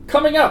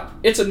Coming up,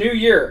 it's a new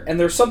year, and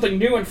there's something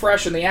new and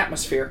fresh in the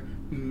atmosphere.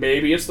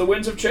 Maybe it's the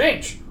winds of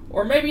change.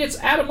 Or maybe it's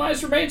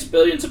atomized remains of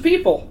billions of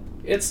people.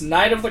 It's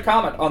Night of the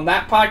Comet on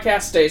That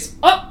Podcast Stays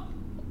Up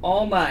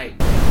All Night.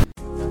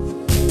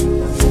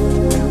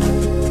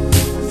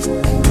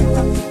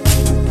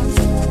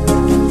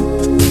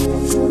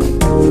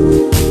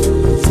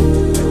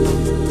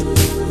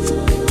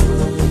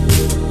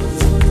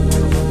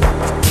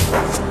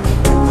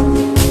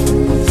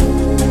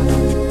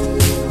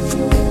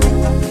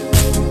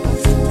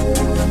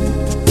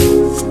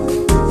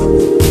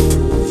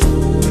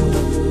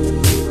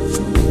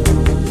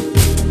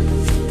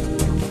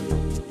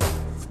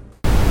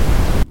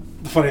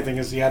 Funny thing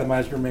is, the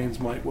atomized remains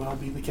might well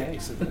be the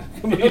case.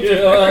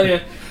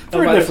 Yeah.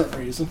 For a different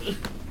reason.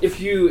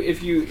 If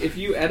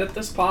you edit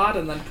this pod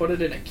and then put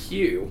it in a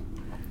queue,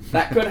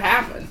 that could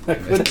happen.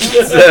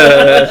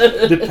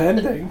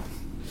 Depending.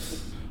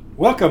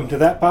 Welcome to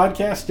That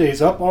Podcast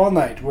Stays Up All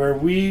Night, where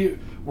we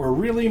were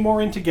really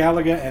more into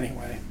Galaga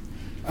anyway.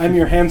 I'm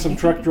your handsome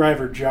truck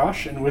driver,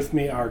 Josh, and with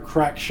me are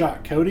Crack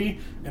Shot Cody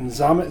and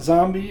Zomit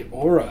Zombie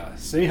Aura.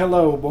 Say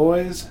hello,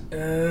 boys.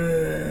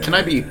 Can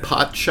I be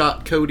Pot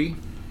Shot Cody?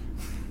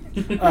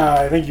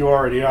 I think you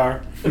already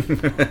are.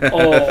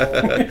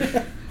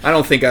 Oh. I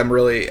don't think I'm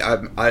really...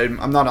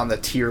 I'm not on the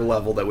tier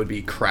level that would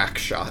be Crack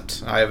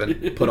Shot. I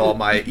haven't put all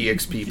my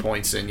EXP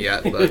points in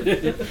yet, but...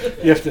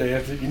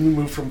 You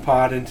move from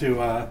pod into...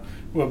 what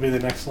would be the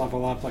next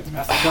level up, like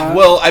Method?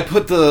 Well, I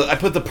put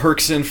the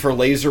perks in for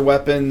laser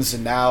weapons,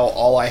 and now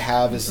all I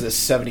have is this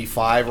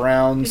 75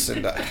 rounds,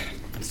 and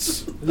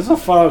this is a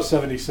Fallout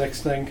 76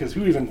 thing, because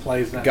who even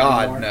plays that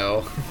God, anymore?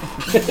 no.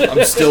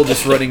 I'm still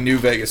just running New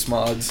Vegas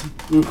mods.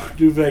 Ooh,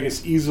 New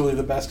Vegas, easily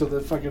the best of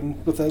the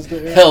fucking Bethesda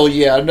era. Hell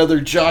yeah,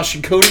 another Josh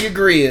and Cody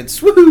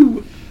agreeance.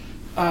 Woohoo!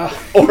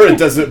 Aura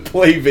doesn't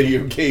play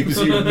video games,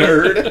 you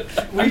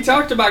nerd. We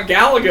talked about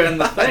Galaga in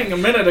the thing a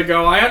minute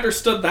ago. I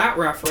understood that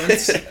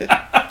reference.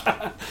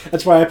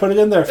 That's why I put it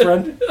in there,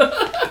 friend.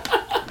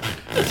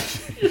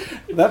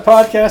 That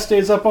Podcast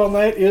Stays Up All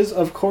Night is,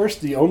 of course,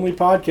 the only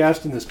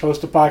podcast in this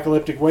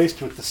post-apocalyptic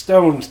waste with the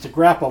stones to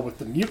grapple with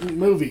the mutant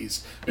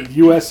movies of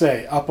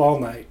USA Up All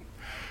Night.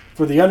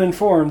 For the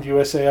uninformed,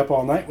 USA Up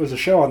All Night was a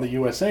show on the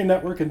USA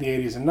Network in the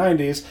 80s and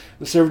 90s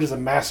that served as a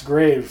mass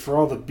grave for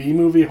all the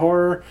B-movie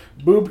horror,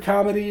 boob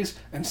comedies,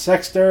 and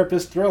sex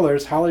therapist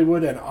thrillers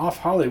Hollywood and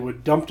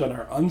off-Hollywood dumped on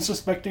our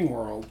unsuspecting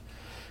world.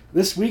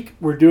 This week,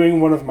 we're doing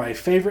one of my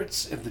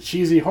favorites of the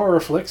cheesy horror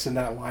flicks in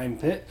that lime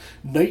pit,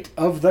 Night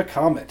of the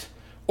Comet.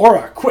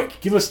 Aura,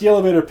 quick, give us the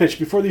elevator pitch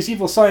before these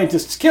evil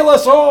scientists kill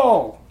us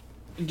all!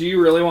 Do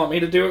you really want me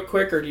to do it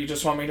quick, or do you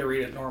just want me to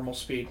read at normal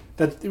speed?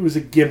 It was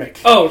a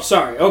gimmick. Oh,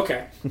 sorry,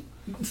 okay.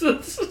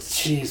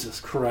 Jesus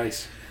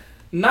Christ.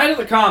 Night of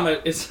the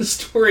Comet is the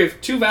story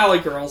of two valley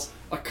girls,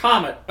 a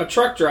comet, a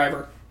truck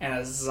driver, and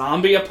a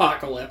zombie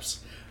apocalypse.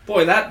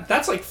 Boy,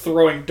 that's like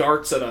throwing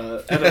darts at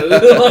a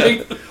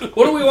like,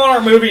 what do we want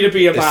our movie to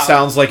be about? It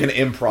sounds like an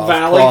improv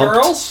Valley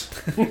prompt.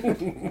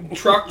 girls,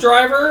 truck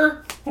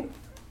driver,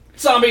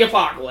 zombie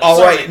apocalypse.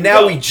 All right,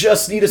 now we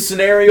just need a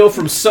scenario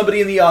from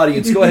somebody in the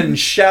audience. Go ahead and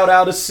shout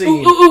out a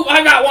scene. Ooh,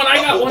 I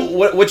got one.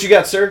 What you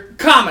got, sir?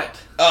 Comet.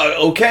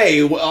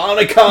 Okay, on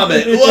a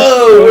comet.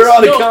 Whoa, we're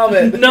on a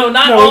comet. No,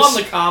 not on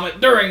the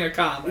comet, during a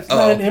comet. It's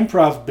not an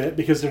improv bit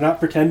because they're not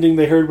pretending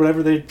they heard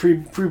whatever they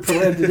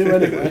pre-planned to do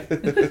anyway.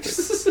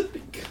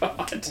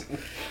 God.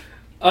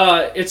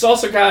 It's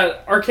also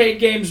got arcade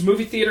games,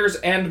 movie theaters,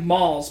 and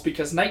malls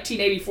because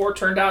 1984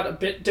 turned out a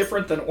bit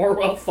different than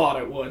Orwell thought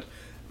it would.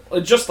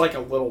 Just like a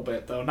little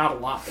bit, though, not a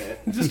lot bit.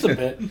 Just a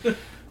bit.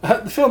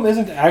 The film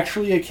isn't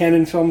actually a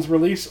Canon Films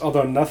release,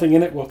 although nothing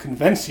in it will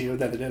convince you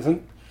that it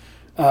isn't.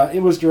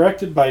 It was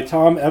directed by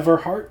Tom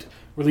Everhart,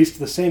 released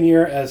the same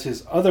year as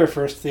his other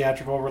first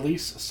theatrical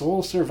release,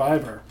 Soul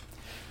Survivor.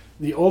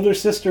 The older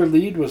sister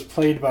lead was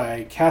played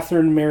by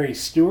Catherine Mary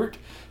Stewart,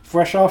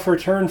 fresh off her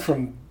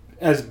turn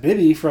as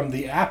Bibby from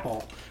The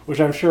Apple,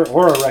 which I'm sure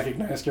Aura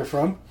recognized her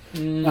from.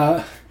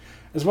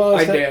 As well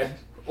as I did,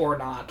 or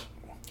not.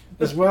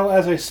 As well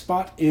as a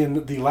spot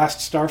in The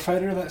Last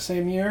Starfighter that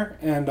same year,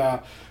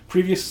 and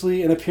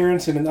previously an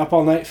appearance in an Up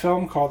All Night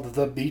film called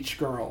The Beach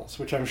Girls,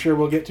 which I'm sure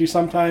we'll get to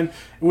sometime,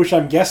 which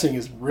I'm guessing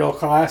is real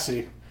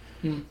classy.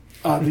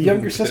 The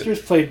younger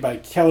sisters played by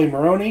Kelly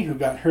Maroney, who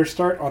got her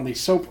start on the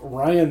soap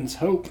Ryan's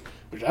Hope,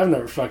 which I've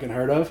never fucking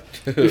heard of,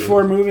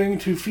 before moving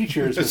to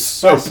features with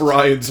Soap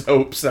Ryan's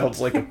Hope sounds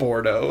like a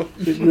porno.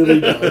 It really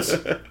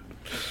does.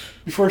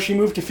 Before she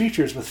moved to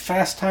features with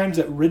Fast Times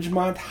at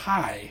Ridgemont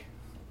High,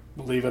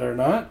 believe it or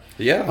not.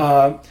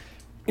 Yeah.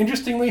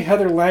 Interestingly,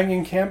 Heather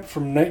Langenkamp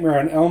from Nightmare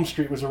on Elm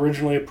Street was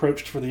originally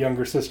approached for the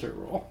younger sister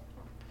role.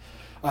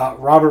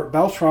 Robert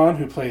Beltran,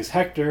 who plays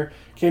Hector,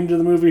 came to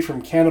the movie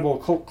from cannibal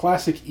cult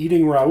classic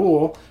Eating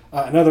Raoul,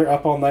 another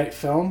Up All Night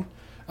film,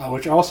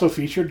 which also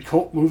featured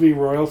cult movie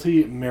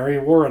royalty Mary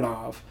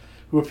Woronov,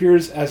 who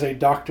appears as a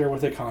doctor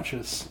with a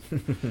conscience.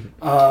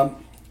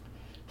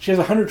 She has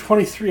a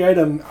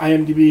 123-item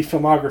IMDb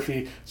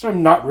filmography, so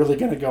I'm not really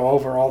going to go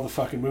over all the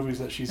fucking movies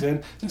that she's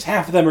in, since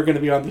half of them are going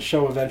to be on the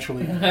show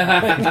eventually.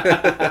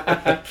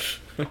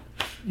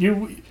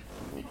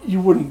 You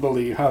wouldn't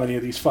believe how many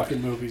of these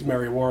fucking movies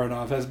Mary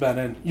Woronov has been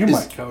in. You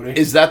might, Cody.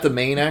 Is that the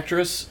main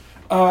actress?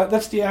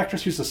 That's the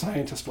actress who's the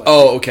scientist.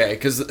 Oh, okay.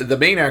 Because the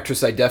main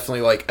actress, I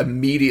definitely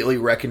immediately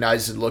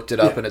recognized and looked it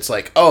up, and it's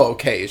like, oh,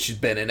 okay, she's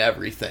been in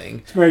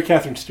everything. It's Mary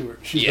Catherine Stewart.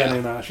 She's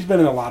been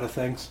in a lot of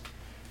things.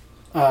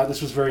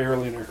 This was very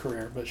early in her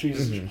career, but she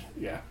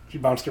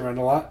bounced around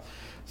a lot.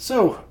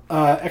 So,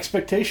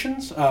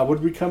 expectations. What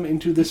did we come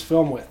into this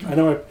film with? I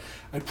know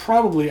I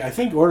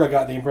think Orta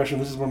got the impression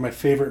this is one of my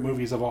favorite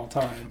movies of all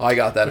time. I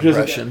got that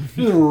impression.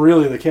 Which isn't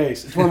really the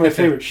case. It's one of my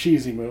favorite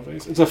cheesy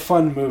movies. It's a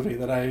fun movie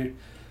that I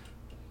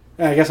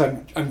guess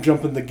I'm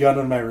jumping the gun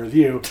on my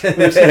review. But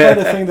it's the kind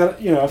of thing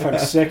that, if I'm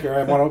sick or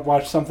I want to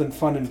watch something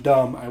fun and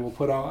dumb, I will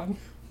put on.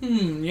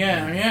 Would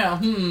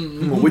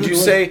you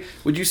say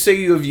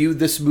you have viewed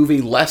this movie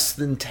less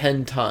than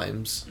 10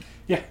 times?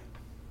 Yeah.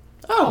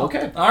 Oh,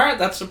 okay. All right,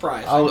 that's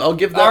surprising. I'll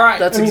give that. All right.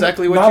 That's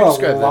exactly what you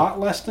described. Not a lot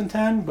less than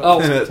 10, but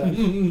less than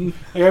 10.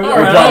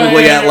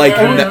 Probably at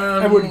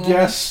I would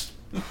guess.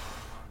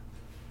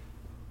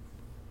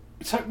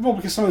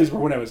 Because some of these were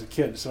when I was a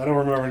kid, so I don't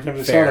remember when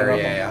I saw it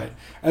on night.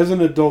 As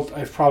an adult,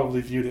 I've probably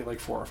viewed it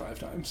 4 or 5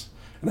 times,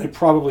 and I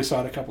probably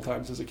saw it a couple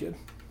times as a kid.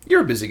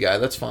 You're a busy guy.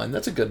 That's fine.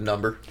 That's a good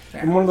number.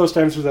 And one of those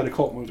times was at a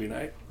cult movie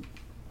night.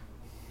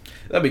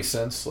 That makes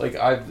sense.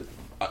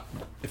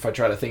 If I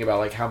try to think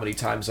about how many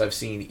times I've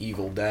seen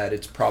Evil Dead,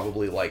 it's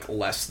probably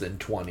less than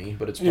 20,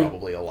 but it's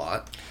probably a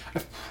lot.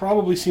 I've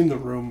probably seen The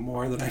Room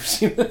more than I've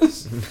seen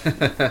this.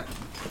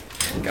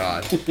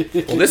 God.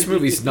 Well, this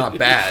movie's not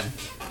bad.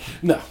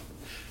 No.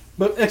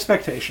 But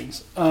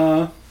expectations.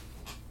 What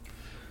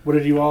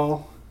did you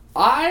all...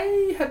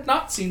 I had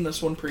not seen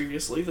this one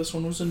previously. This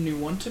one was a new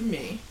one to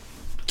me.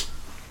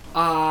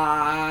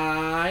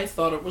 I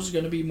thought it was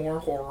going to be more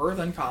horror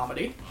than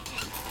comedy.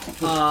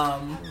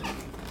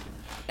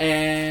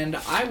 And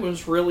I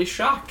was really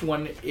shocked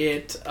when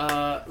it,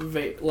 plot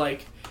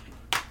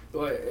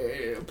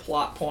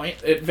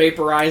point, it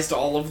vaporized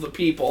all of the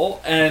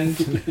people, and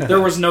there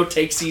was no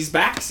takesies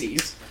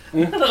backsies.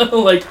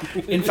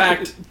 In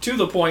fact, to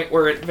the point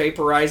where it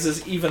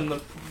vaporizes even the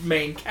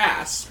main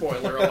cast.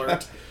 Spoiler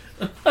alert.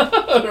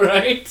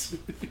 Right?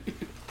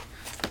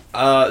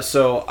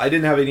 So I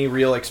didn't have any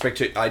real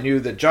expectation. I knew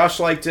that Josh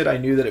liked it. I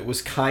knew that it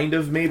was kind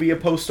of maybe a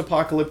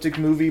post-apocalyptic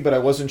movie, but I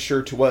wasn't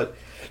sure to what,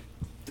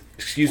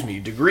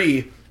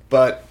 degree.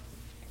 But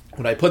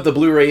when I put the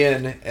Blu-ray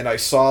in and I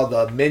saw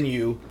the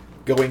menu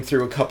going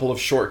through a couple of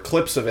short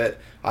clips of it,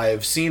 I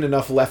have seen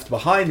enough Left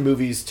Behind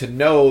movies to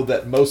know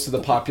that most of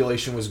the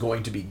population was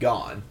going to be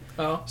gone.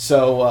 Oh.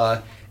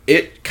 So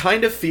it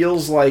kind of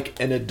feels like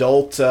an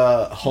adult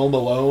Home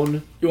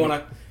Alone. You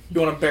want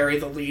to bury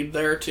the lead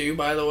there too,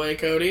 by the way,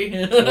 Cody?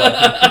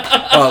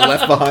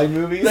 Left Behind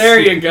movies? There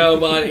you go,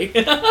 buddy.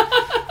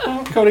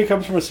 Well, Cody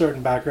comes from a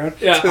certain background.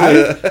 Yeah.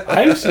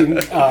 I've seen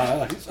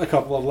a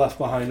couple of Left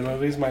Behind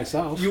movies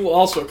myself. You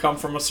also come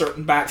from a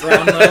certain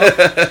background,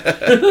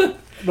 though.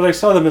 But I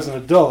saw them as an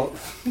adult.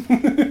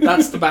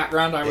 That's the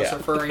background I was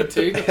referring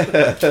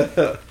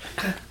to.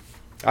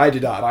 I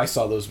did not. I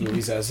saw those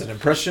movies as an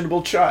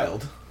impressionable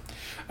child.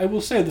 I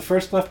will say the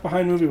first Left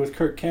Behind movie with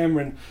Kirk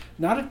Cameron,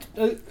 not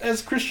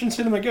as Christian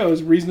cinema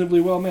goes,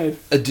 reasonably well made.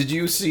 Did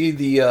you see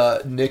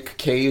the Nick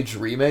Cage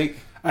remake?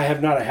 I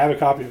have not. I have a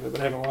copy of it,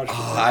 but I haven't watched it.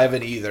 I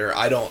haven't either.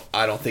 I don't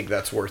think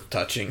that's worth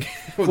touching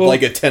with a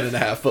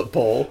 10.5-foot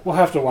pole. We'll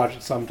have to watch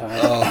it sometime.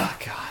 Oh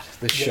God,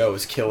 this show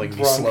is killing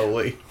me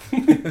slowly.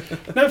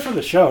 Not for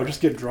the show.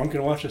 Just get drunk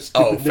and watch a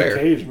stupid Nick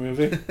Cage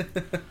movie.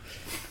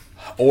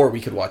 Or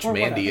we could watch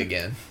Mandy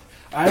again.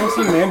 I haven't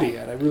seen Mandy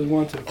yet. I really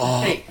want to.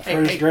 Oh,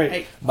 it's great.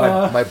 Hey.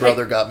 My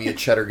brother got me a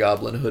Cheddar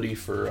Goblin hoodie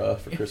for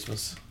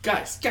Christmas.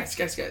 Guys.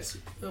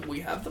 We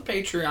have the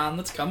Patreon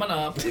that's coming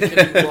up.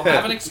 We'll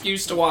have an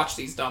excuse to watch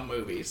these dumb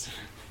movies.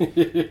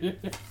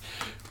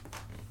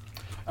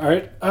 All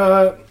right.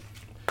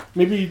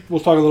 Maybe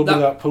we'll talk a little bit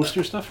about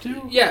poster stuff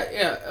too.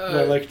 Yeah.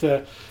 I like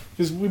to,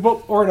 because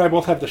Or and I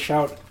both have the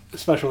Shout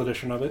special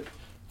edition of it,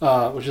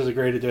 which is a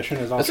great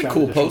edition. That's a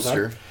cool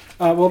poster.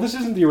 Well, this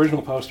isn't the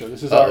original poster.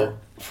 This is art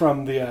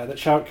from that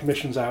Shout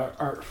commissions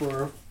art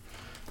for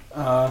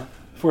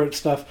its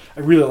stuff. I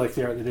really like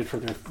the art they did for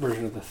their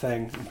version of The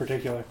Thing in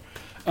particular.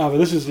 But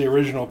this is the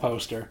original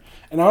poster.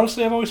 And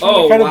honestly, I've always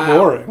found it kind of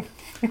boring.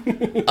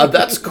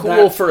 That's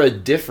cool for a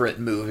different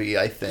movie,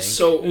 I think.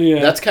 So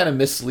that's kind of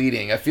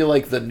misleading. I feel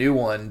like the new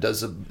one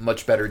does a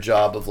much better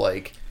job of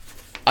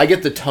I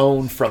get the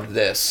tone from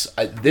this.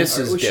 This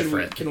is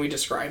different. Can we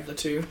describe the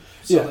two?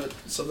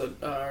 So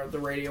that the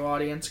radio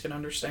audience can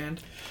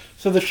understand.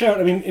 So the Shout,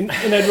 and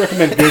I'd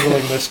recommend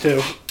Googling this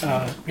too,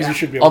 because you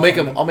should be able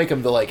I'll make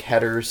them the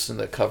headers and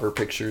the cover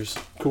pictures.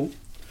 Cool.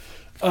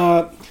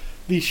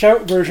 The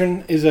Shout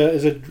version is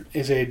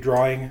a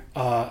drawing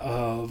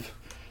of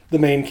the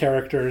main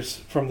characters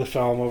from the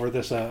film over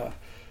this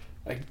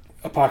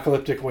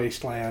apocalyptic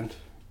wasteland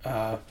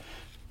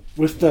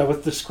with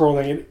the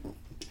scrolling.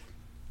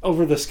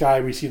 over the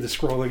sky we see the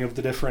scrolling of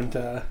the different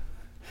the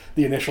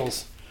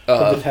initials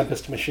of the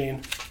Tempest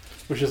machine,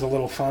 which is a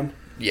little fun.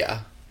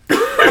 Yeah.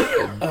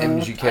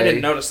 MGK. I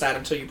didn't notice that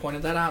until you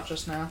pointed that out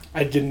just now.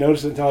 I didn't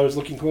notice it until I was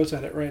looking close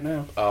at it right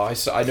now. Oh,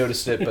 I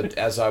noticed it, but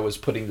as I was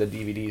putting the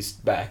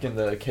DVDs back in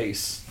the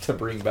case to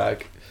bring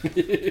back.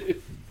 The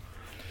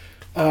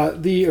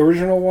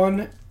original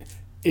one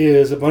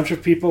is a bunch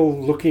of people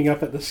looking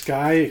up at the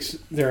sky.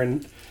 They're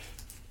in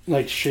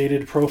like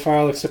shaded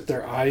profile, except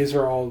their eyes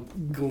are all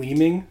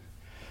gleaming.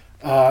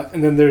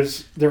 And then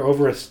they're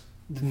over it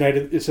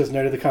says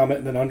Night of the Comet,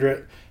 and then under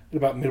it,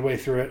 about midway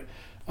through it,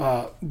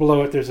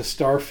 below it there's a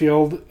star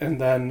field,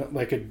 and then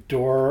like a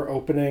door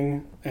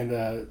opening and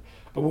a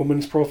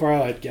woman's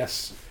profile. I'd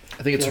guess.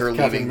 I think it's her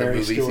Catherine leaving the Mary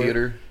movie Stewart.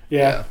 theater.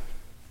 Yeah.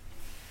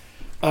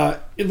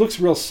 It looks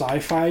real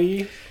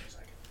sci-fi-y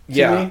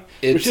Yeah,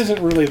 me, which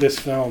isn't really this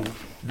film.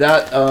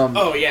 That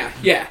Oh yeah.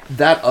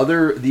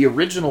 the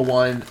original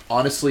one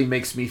honestly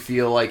makes me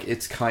feel like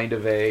it's kind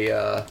of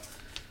a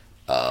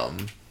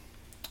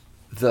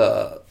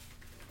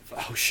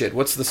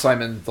what's the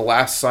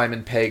last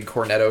Simon Pegg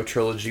Cornetto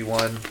trilogy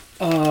one?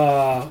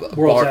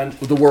 World's End.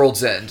 The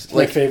World's End. It's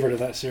my favorite of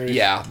that series.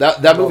 Yeah,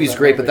 that movie's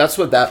great, but movie. that's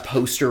what that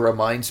poster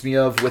reminds me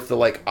of, with the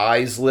like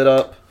eyes lit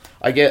up.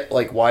 I get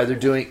like why they're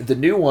doing the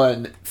new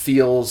one.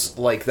 Feels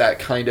like that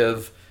kind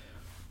of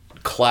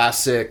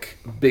classic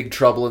Big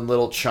Trouble in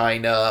Little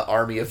China,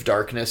 Army of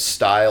Darkness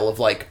style of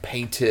like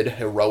painted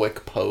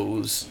heroic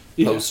poster.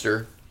 Yeah,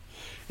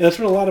 that's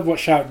what a lot of what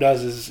Shout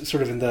does, is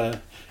sort of in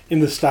the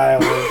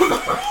style of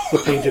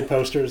the painted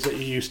posters that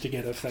you used to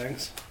get of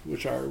things,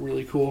 which are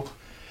really cool.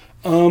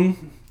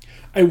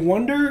 I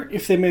wonder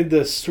if they made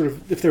this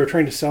if they were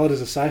trying to sell it as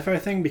a sci-fi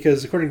thing,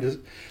 because according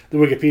to the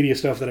Wikipedia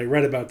stuff that I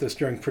read about this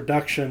during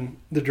production,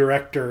 the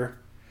director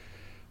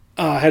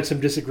had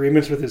some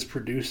disagreements with his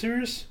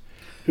producers,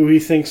 who he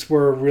thinks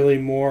were really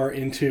more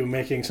into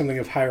making something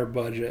of higher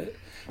budget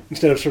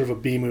instead of sort of a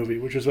B movie,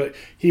 which is what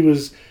he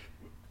was,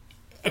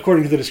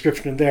 according to the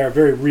description in there,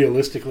 very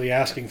realistically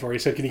asking for. He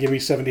said, "Can you give me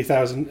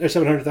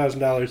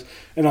 $700,000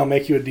 and I'll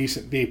make you a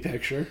decent B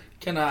picture?"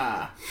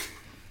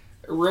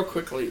 Real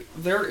quickly,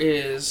 there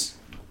is...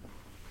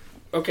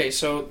 Okay,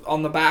 so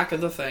on the back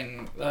of the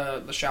thing,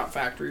 the Shout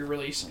Factory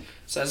release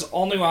says,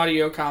 all new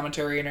audio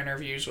commentary and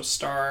interviews with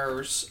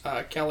stars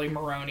Kelly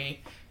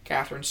Maroney,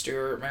 Catherine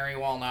Stewart, Mary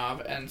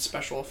Walnov, and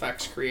special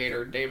effects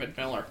creator David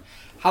Miller.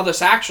 How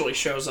this actually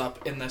shows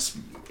up in this...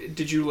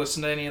 Did you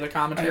listen to any of the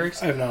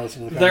commentaries? I have not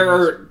listened to the There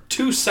commentaries. are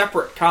two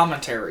separate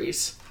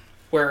commentaries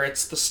where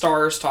it's the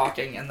stars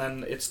talking and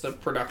then it's the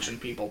production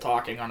people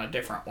talking on a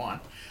different one.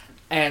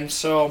 And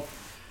so...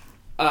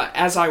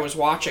 as I was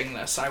watching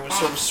this, I was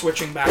sort of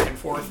switching back and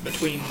forth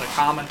between the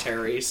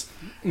commentaries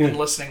and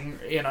listening,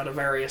 to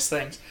various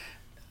things.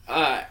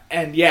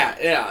 And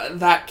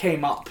that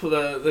came up.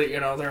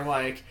 They're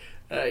like,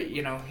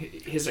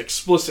 his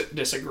explicit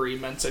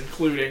disagreements,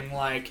 including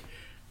like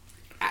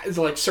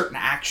certain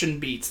action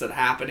beats that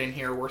happen in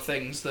here were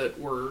things that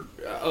were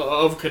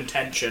of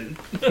contention.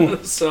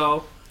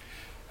 So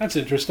That's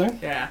interesting.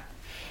 yeah.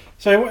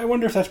 So I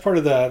wonder if that's part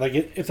of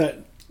the, if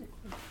that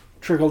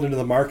trickled into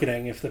the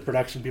marketing, if the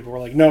production people were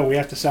like, no, we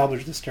have to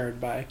salvage this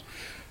turd by...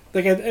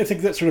 I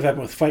think that sort of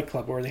happened with Fight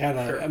Club, where they had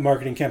a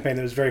marketing campaign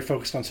that was very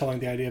focused on selling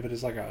the idea of it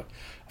as like a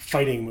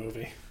fighting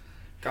movie.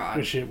 God.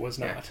 Which it was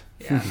not.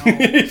 Yeah, no.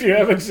 If you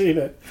haven't seen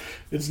it,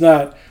 it's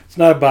not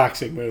a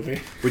boxing movie.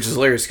 Which is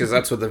hilarious, because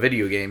that's what the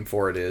video game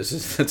for it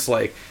is. It's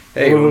like,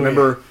 hey,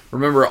 Oh,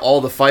 remember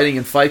all the fighting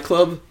in Fight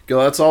Club?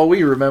 Go, that's all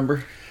we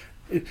remember.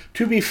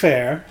 To be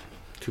fair,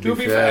 To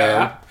be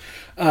fair.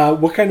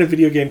 what kind of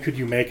video game could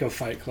you make of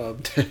Fight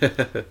Club?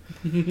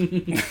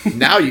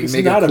 Now you It's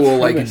can make not a a cool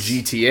like a premise.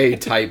 GTA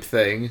type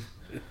thing,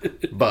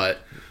 but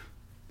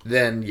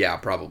then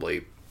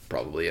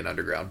probably an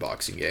underground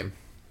boxing game.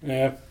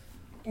 Yeah.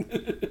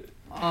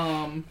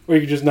 Or you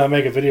could just not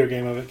make a video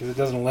game of it because it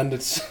doesn't lend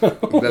itself.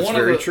 That's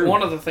very true.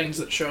 One of the things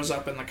that shows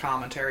up in the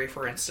commentary,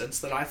 for instance,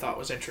 that I thought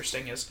was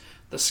interesting is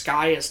the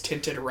sky is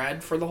tinted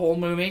red for the whole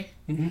movie.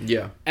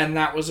 Yeah, And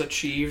that was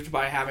achieved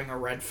by having a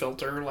red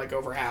filter, like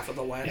over half of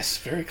the lens. Yes,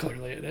 very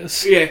clearly it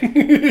is.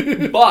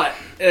 Yeah. But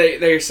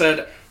they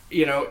said,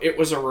 it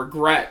was a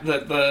regret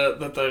that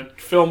the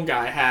film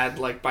guy had,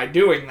 like, by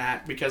doing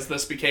that, because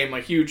this became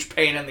a huge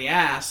pain in the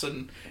ass,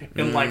 and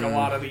in like a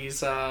lot of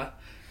these,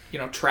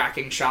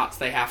 tracking shots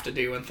they have to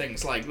do and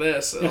things like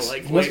this, Yes,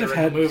 like he must later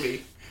have in the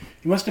movie.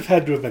 You must have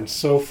had to have been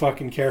so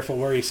fucking careful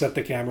where you set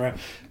the camera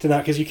to not,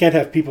 because you can't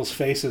have people's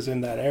faces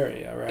in that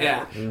area, right?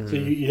 Yeah. So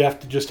you have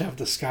to just have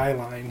the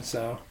skyline.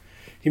 So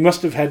he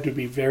must have had to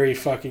be very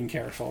fucking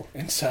careful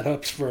in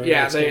setups for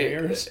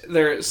years.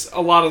 There's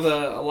a lot of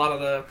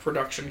the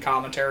production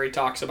commentary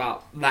talks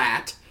about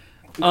that.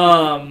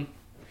 One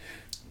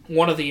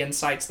of the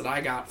insights that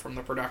I got from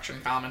the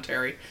production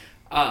commentary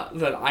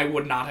that I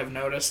would not have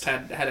noticed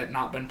had it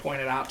not been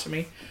pointed out to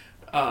me.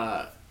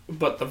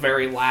 But the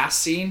very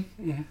last scene,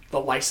 the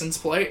license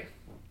plate.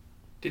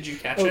 Did you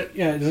catch it?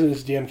 Yeah, isn't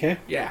this DMK?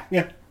 Yeah.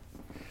 Yeah.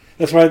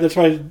 That's why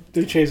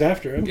they chase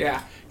after him.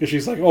 Yeah. Because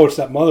she's like, oh, it's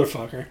that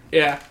motherfucker.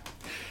 Yeah.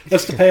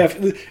 That's the payoff.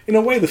 In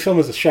a way, the film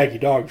is a Shaggy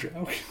Dog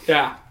joke.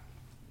 Yeah.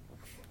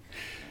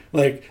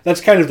 Like,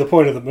 that's kind of the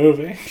point of the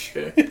movie.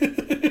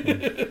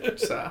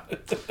 So,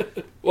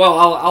 well,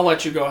 I'll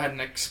let you go ahead and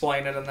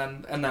explain it,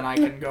 and then I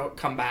can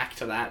come back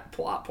to that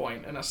plot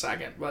point in a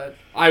second. But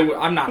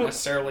I'm not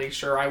necessarily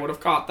sure I would have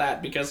caught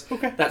that because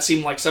that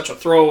seemed like such a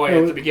throwaway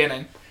at the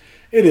beginning.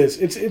 It is.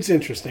 It's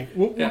interesting.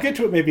 We'll Yeah. get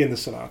to it maybe in the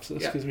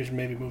synopsis because Yeah. we should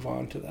maybe move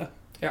on to the.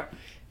 Yeah.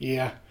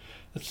 Yeah.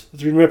 Let's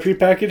read my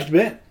prepackaged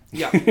bit.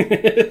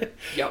 Yep.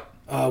 Yep.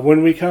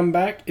 When we come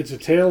back, it's a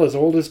tale as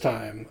old as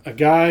time. A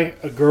guy,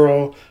 a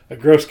girl, a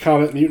gross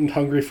comet mutant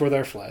hungry for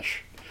their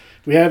flesh.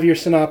 We have your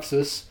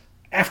synopsis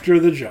after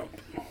the jump.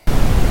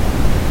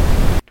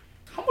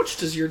 How much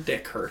does your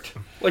dick hurt?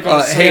 Like on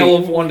a scale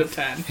of 1 to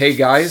 10. Hey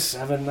guys,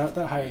 7, not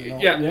that high.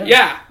 No.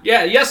 Yeah.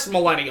 Yes,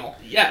 millennial.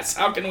 Yes.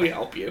 How can we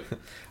help you?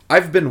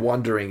 I've been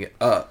wondering,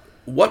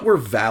 what were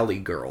Valley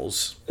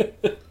Girls?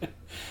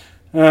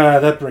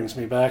 That brings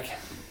me back.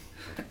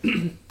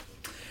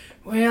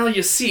 Well,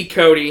 you see,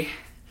 Cody,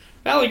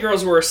 Valley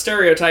Girls were a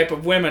stereotype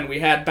of women we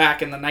had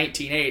back in the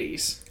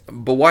 1980s.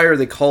 But why are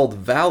they called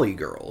Valley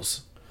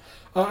Girls?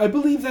 I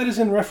believe that is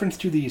in reference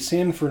to the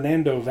San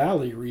Fernando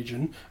Valley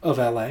region of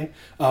LA,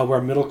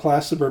 where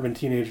middle-class suburban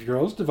teenage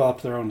girls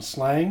develop their own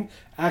slang,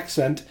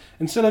 accent,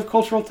 and set of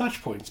cultural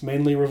touchpoints,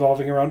 mainly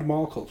revolving around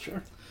mall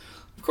culture.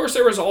 Of course,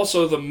 there was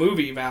also the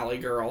movie Valley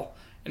Girl,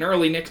 an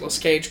early Nicolas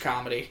Cage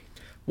comedy.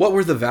 What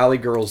were the Valley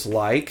Girls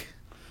like?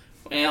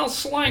 Well,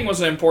 slang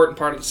was an important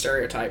part of the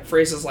stereotype.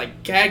 Phrases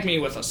like, gag me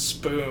with a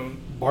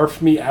spoon,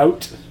 Barf me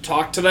out,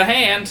 talk to the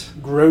hand.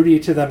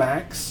 grody to the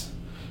max.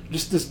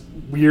 Just this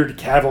weird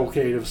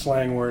cavalcade of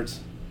slang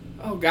words.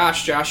 Oh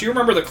gosh, Josh, you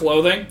remember the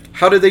clothing?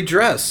 How did they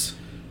dress?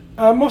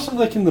 Mostly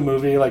like in the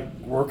movie, like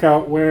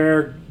workout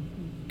wear,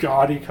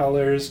 gaudy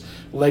colors,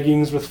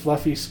 leggings with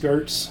fluffy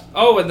skirts.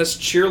 Oh, and this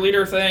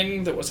cheerleader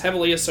thing that was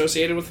heavily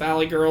associated with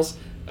Valley Girls.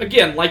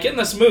 Again, like in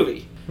this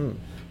movie.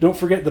 Don't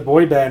forget the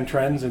boy band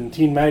trends in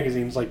teen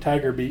magazines like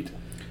Tiger Beat.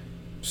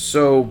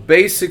 So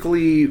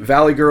basically,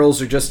 Valley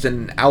Girls are just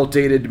an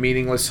outdated,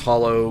 meaningless,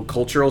 hollow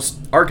cultural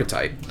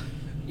archetype.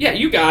 Yeah,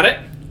 you got it.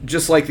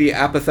 Just like the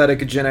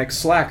apathetic Gen X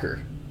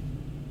slacker.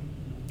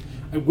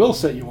 I will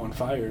set you on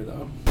fire,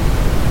 though.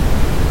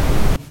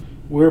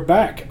 We're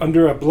back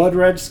under a blood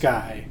red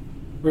sky.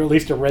 Or at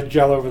least a red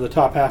gel over the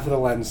top half of the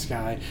lens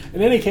sky.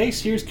 In any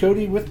case, here's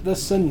Cody with the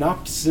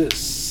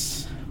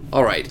synopsis.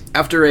 Alright,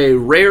 after a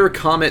rare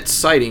comet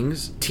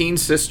sightings, teen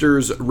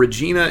sisters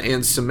Regina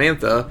and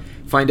Samantha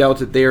find out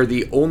that they are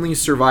the only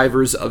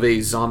survivors of a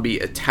zombie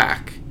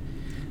attack.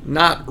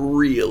 Not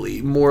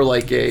really, more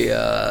like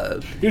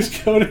a,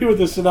 Here's Cody with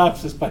the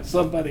synopsis by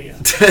somebody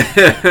else.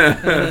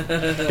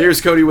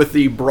 Here's Cody with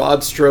the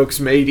broad strokes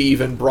made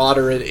even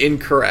broader and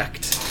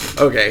incorrect.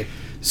 Okay,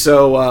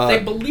 so, They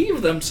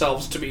believe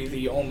themselves to be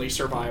the only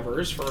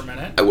survivors for a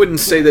minute. I wouldn't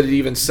say that it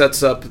even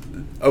sets up...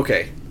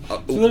 Okay.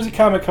 So there's a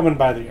comet coming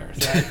by the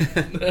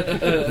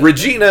Earth, right?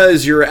 Regina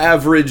is your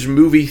average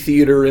movie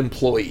theater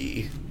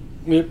employee.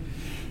 Yep.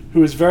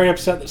 Who is very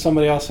upset that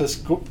somebody else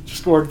has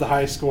scored the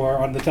high score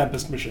on the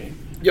Tempest machine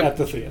at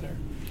the theater.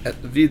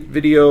 At the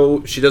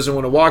video, she doesn't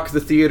want to walk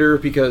the theater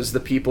because the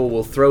people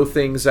will throw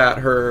things at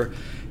her,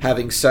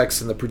 having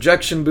sex in the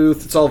projection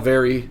booth. It's all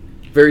very,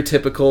 very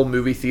typical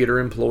movie theater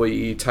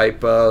employee type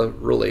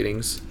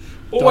relatings.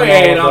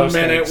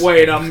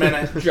 Wait a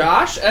minute,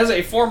 Josh. As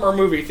a former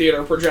movie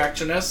theater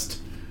projectionist...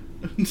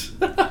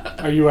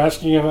 Are you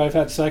asking if I've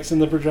had sex in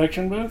the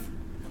projection booth?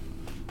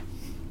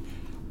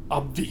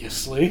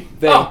 Obviously.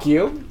 Thank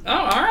you. Oh,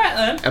 alright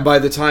then. And by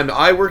the time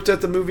I worked at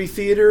the movie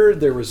theater,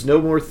 there was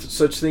no more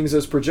such things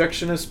as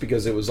projectionists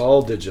because it was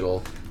all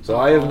digital. So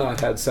I have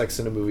not had sex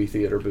in a movie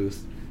theater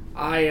booth.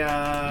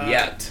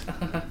 Yet.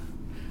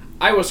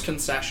 I was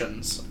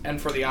concessions,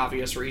 and for the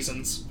obvious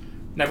reasons,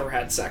 never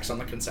had sex on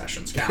the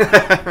concessions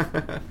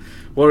counter.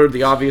 What are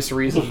the obvious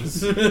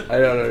reasons? I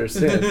don't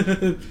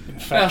understand.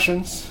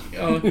 Infections.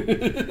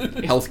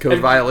 Health code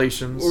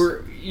violations.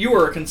 You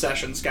were a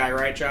concessions guy,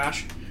 right,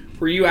 Josh?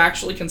 Were you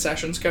actually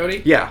concessions,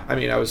 Cody? Yeah, I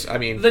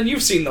mean... Then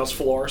you've seen those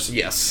floors.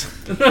 Yes.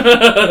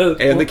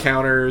 And the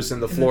counters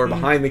and the floor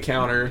behind the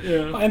counter.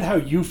 Yeah. And how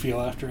you feel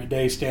after a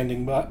day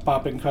standing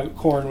popping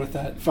corn with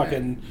that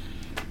fucking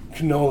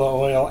canola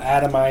oil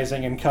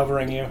atomizing and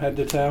covering you head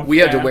to toe. We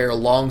had to wear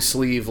long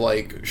sleeve,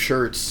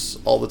 shirts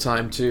all the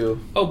time,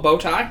 too. Oh, bow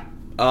tie?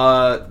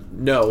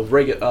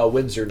 No.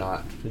 Windsor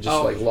not.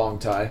 Just, long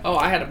tie. Oh,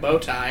 I had a bow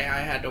tie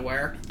I had to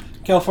wear.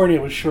 California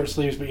was short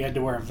sleeves, but you had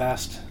to wear a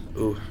vest.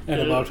 Ooh. And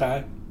a bow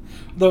tie.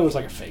 Though it was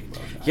like a fake bow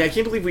tie. Yeah, I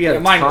can't believe we had a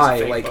mine was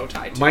a tie. fake bow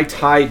tie, too, my but-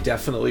 tie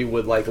definitely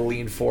would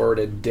lean forward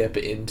and dip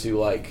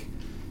into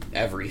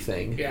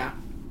everything. Yeah.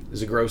 It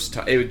was a gross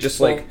tie. It would just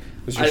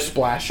was your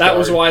splash. That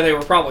was guard. why they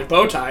were probably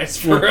bow ties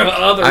for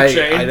other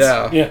chains. I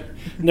know. Yeah.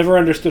 Never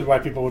understood why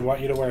people would want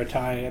you to wear a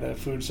tie at a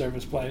food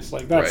service place.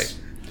 That's...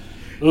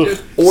 Ugh.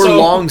 Or So-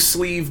 long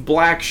sleeve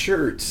black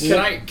shirts.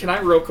 Can I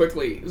real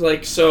quickly,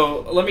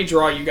 so let me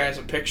draw you guys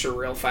a picture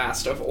real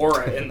fast of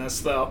Aura in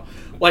this though.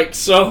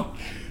 So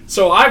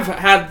So I've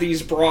had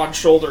these broad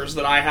shoulders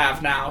that I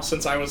have now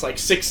since I was like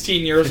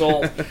 16 years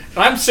old. And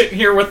I'm sitting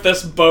here with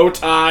this bow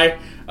tie,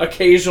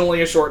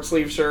 occasionally a short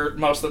sleeve shirt,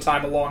 most of the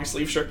time a long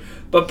sleeve shirt.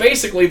 But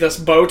basically this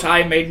bow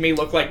tie made me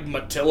look like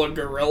Mattila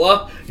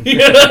Gorilla. You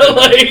know,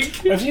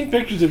 like... I've seen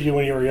pictures of you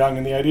when you were young,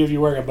 and the idea of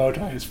you wearing a bow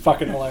tie is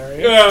fucking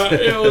hilarious. Yeah,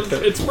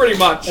 it's pretty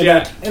much,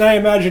 And I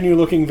imagine you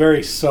looking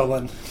very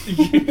sullen.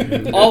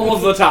 All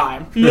of the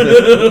time.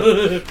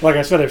 Like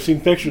I said, I've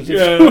seen pictures of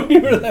you when you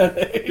were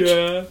that age.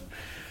 Yeah.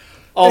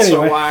 Also,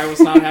 Anyway. why I was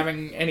not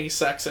having any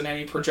sex in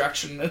any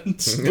projection and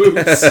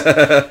boots.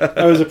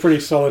 I was a pretty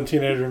sullen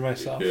teenager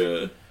myself.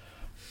 Yeah.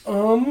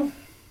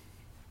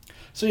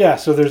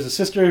 So there's a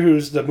sister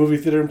who's the movie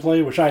theater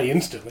employee, which I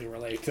instantly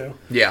relate to.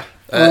 Yeah,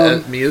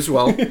 me as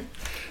well.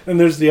 And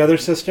there's the other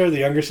sister, the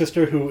younger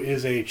sister, who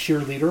is a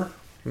cheerleader.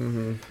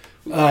 Mm-hmm.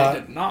 Who I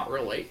did not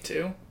relate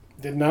to.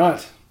 Did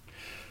not.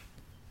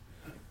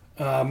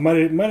 Might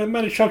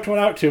have choked one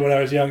out too when I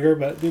was younger,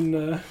 but didn't.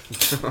 Oh,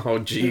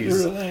 Didn't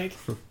jeez. relate.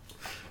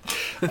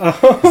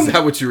 Is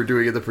that what you were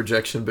doing in the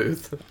projection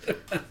booth?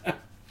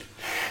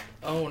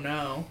 Oh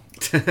no.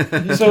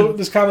 So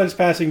this comet is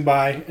passing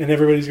by, and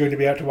everybody's going to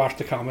be out to watch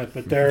the comet,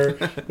 but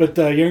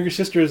the younger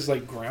sister is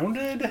like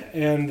grounded,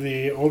 and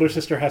the older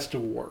sister has to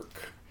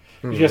work.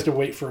 She has to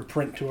wait for a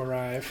print to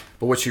arrive.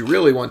 But what she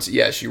really wants,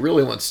 she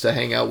really wants to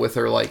hang out with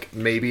her, like,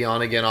 maybe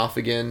on again, off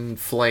again,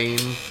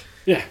 flame.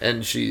 Yeah.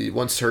 And she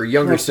wants her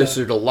younger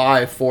sister to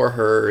lie for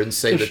her and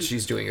say that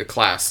she's doing a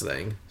class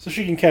thing. So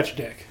she can catch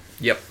Dick.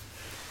 Yep.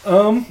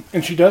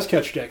 And she does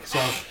catch Dick, so...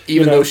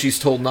 Even though she's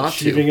told not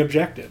achieving to.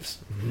 objectives.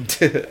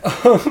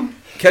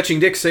 Catching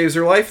Dick saves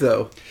her life,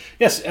 though.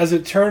 Yes, as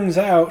it turns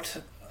out,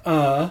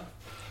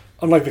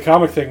 unlike the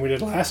comic thing we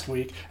did last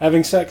week,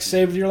 having sex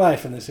saved your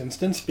life in this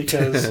instance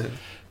because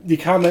the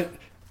comet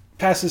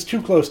passes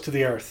too close to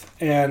the Earth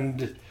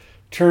and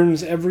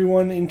turns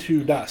everyone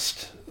into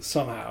dust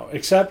somehow,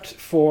 except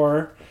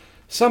for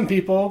some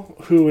people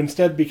who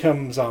instead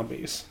become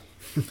zombies.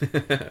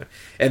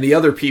 And the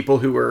other people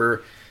who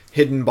are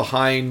hidden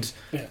behind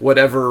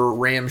whatever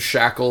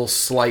ramshackle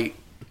slight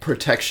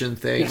protection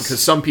thing,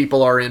 because some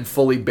people are in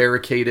fully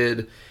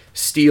barricaded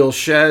steel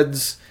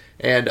sheds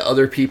and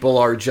other people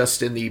are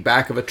just in the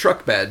back of a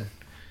truck bed.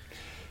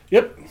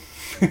 Yep.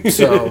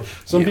 So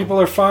some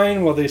people are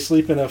fine while they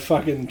sleep in a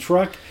fucking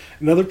truck,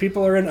 and other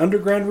people are in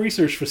underground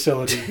research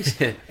facilities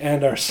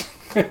and are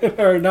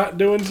not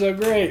doing so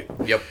great.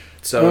 Yep.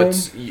 So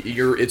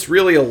it's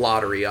really a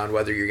lottery on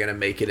whether you're going to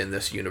make it in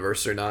this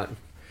universe or not.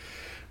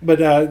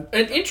 But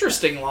an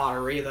interesting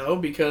lottery though,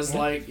 because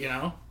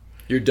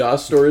you're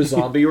dust or a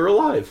zombie or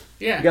alive.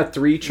 Yeah. You got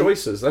 3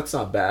 choices. That's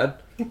not bad.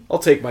 I'll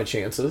take my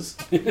chances.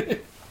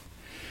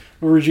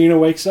 Regina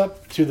wakes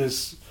up to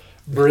this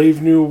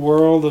brave new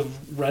world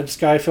of red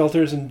sky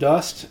filters and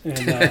dust, and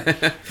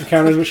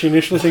encounters what she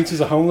initially thinks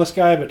is a homeless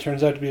guy, but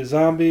turns out to be a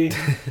zombie.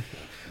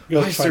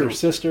 Goes to find her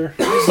sister.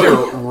 There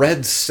are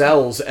red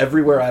cells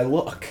everywhere I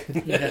look.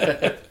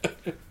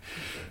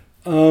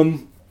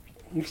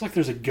 Looks like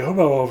there's a gobo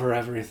over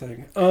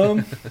everything.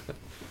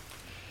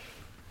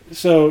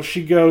 So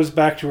she goes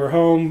back to her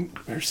home.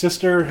 Her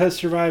sister has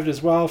survived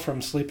as well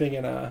from sleeping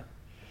in a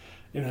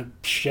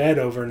shed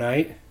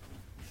overnight,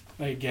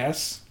 I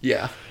guess.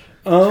 Yeah.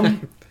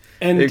 And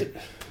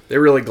they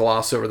really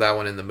gloss over that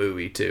one in the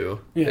movie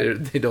too. Yeah.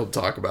 They don't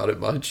talk about it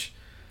much.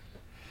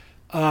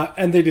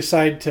 And they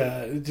decide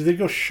to... Do they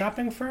go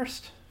shopping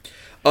first?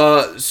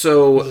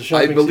 So The I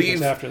shopping believe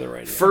sequence after the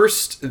radio.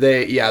 first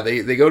they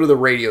go to the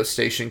radio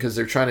station because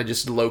they're trying to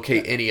just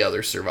locate any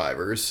other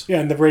survivors. Yeah,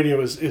 and the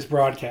radio is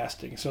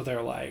broadcasting, so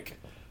they're like,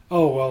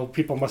 oh, well,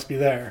 people must be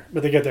there.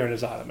 But they get there and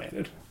it's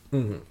automated.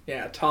 Mm-hmm.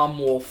 Yeah, Tom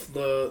Wolfe,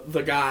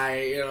 the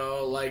guy,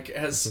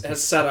 has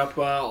set up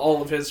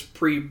all of his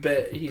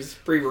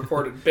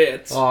pre-recorded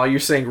bits. Oh, you're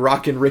saying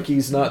Rockin'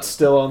 Ricky's not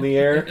still on the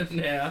air?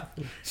 Yeah.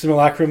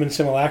 Simulacrum and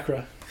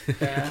simulacra.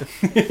 Yeah.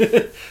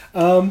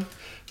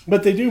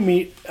 But they do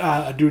meet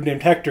a dude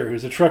named Hector,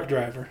 who's a truck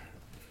driver,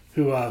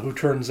 who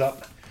turns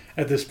up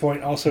at this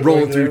point. Also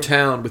Rolling through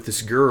town with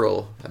this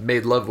girl I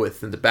made love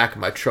with in the back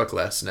of my truck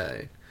last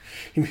night.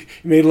 He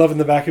made love in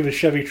the back of his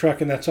Chevy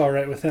truck, and that's all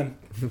right with him.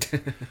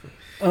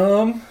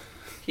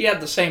 He had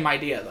the same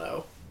idea,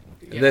 though.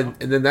 And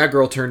then that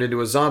girl turned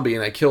into a zombie,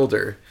 and I killed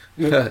her.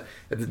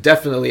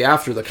 Definitely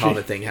after the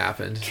comet thing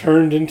happened.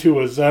 Turned into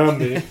a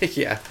zombie.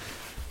 Yeah.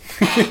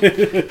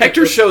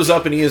 Hector shows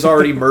up, and he has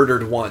already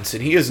murdered once,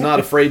 and he is not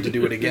afraid to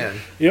do it again.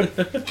 Yep.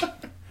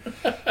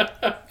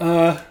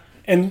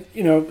 And,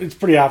 it's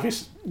pretty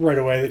obvious right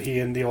away that he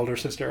and the older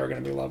sister are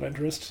going to be love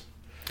interests.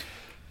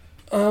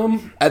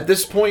 At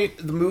this point,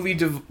 the movie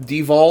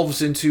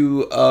devolves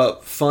into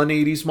fun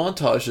 80s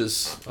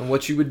montages on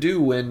what you would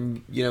do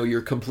when,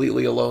 you're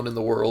completely alone in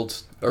the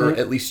world, or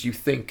at least you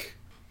think.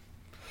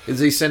 Is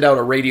they send out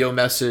a radio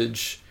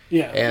message,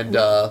 and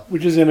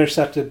which is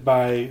intercepted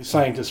by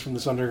scientists from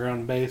this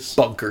underground base.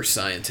 Bunker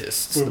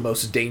scientists, the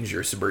most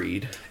dangerous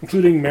breed.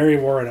 Including Mary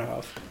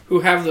Warrenov.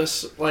 Who have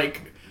this,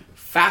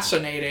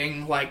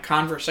 fascinating,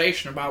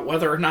 conversation about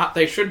whether or not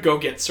they should go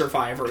get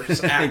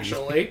survivors,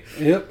 actually.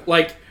 Yep.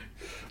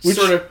 Which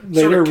sort of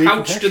later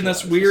couched in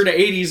this recontextualizes. weird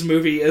 80s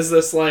movie is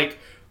this like,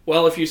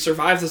 well, if you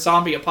survive the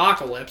zombie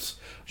apocalypse,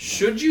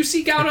 should you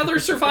seek out other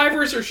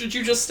survivors or should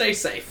you just stay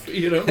safe?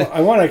 You know? I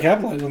want to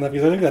capitalize on that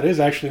because I think that is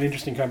actually an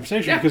interesting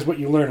conversation Yeah. because what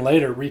you learn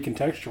later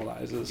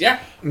recontextualizes Yeah.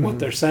 what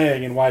they're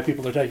saying and why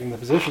people are taking the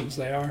positions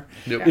they are.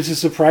 Yep. It's a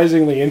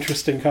surprisingly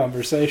interesting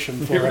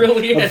conversation for It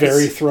really a is.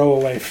 very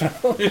throwaway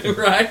film.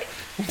 Right?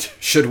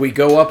 Should we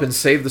go up and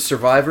save the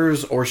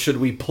survivors, or should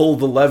we pull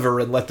the lever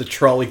and let the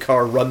trolley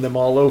car run them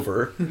all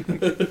over?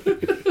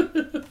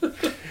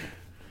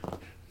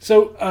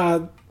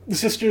 So the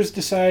sisters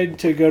decide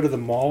to go to the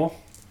mall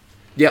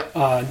Yeah.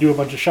 and do a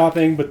bunch of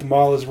shopping, but the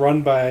mall is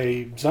run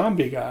by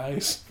zombie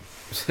guys.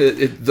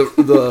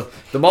 The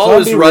mall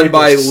is Zombie run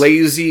by rapists.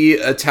 lazy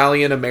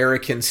Italian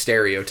American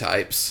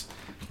stereotypes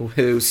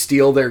who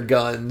steal their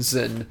guns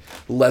and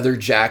leather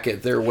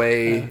jacket their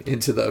way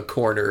into the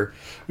corner.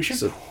 We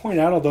should point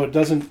out, although it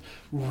doesn't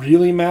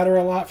really matter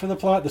a lot for the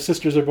plot, the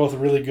sisters are both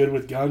really good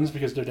with guns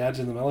because their dad's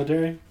in the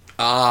military.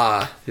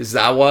 Ah, is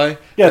that why?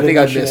 Yeah, I they think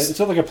I mention it. missed. It's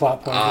not like a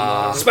plot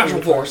point.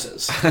 Special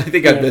forces. I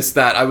think I missed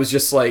that. I was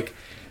just like,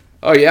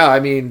 oh yeah, I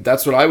mean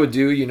that's what I would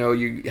do. You know,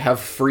 you have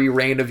free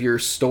reign of your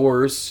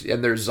stores,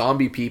 and there's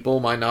zombie people.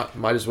 Might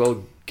as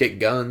well get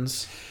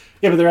guns.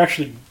 Yeah, but they're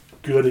actually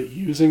good at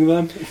using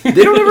them. They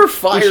don't ever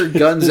fire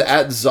guns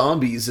at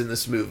zombies in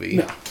this movie.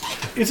 No.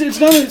 It's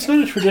not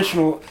a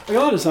traditional. Like a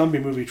lot of zombie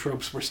movie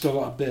tropes were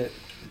still a bit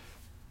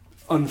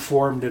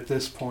unformed at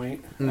this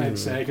point. I'd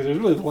say because it was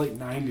really the late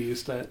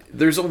 '90s that.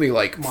 There's only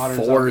like Modern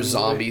 4 zombie movie.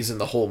 zombies in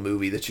the whole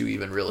movie that you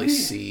even really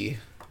see.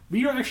 But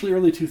you're actually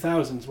early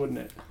 2000s, wouldn't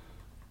it?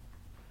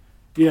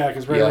 Yeah,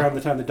 because right Yeah. around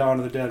the time the Dawn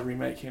of the Dead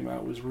remake came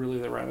out was really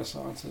the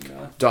renaissance. And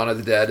Dawn of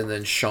the Dead, and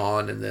then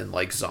Shaun, and then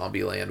like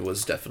Zombieland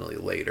was definitely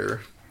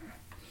later.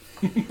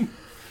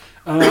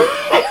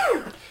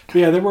 But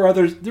yeah, there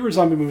were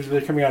zombie movies that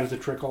were coming out as a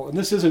trickle, and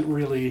this isn't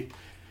really.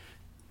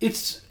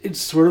 It's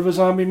sort of a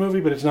zombie movie,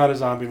 but it's not a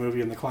zombie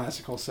movie in the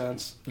classical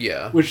sense,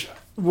 Yeah, which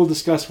we'll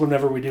discuss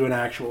whenever we do an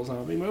actual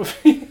zombie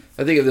movie.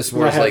 I think of this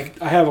more as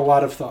like I have a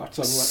lot of thoughts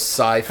on what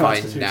sci-fi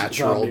constitutes a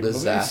natural zombie movies.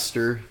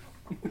 disaster.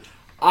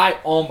 I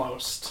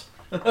almost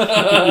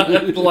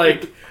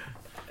like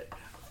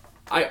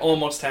I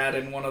almost had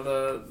in one of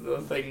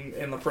the thing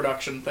in the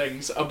production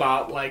things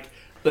about like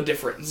the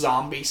different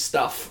zombie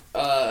stuff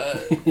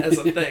as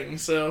a thing.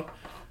 So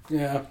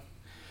Yeah.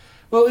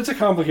 Well, it's a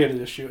complicated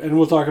issue, and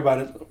we'll talk about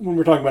it when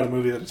we're talking about a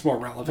movie that it's more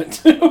relevant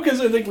to,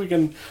 because I think we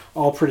can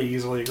all pretty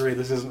easily agree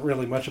this isn't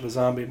really much of a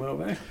zombie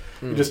movie.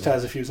 It just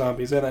has a few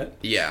zombies in it.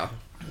 Yeah,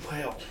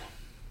 well,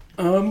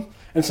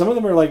 And some of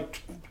them are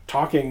like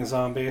talking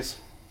zombies.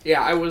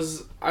 yeah, I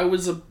was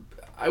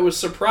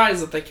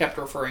surprised that they kept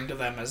referring to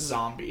them as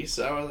zombies.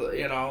 So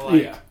you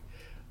know,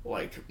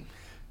 like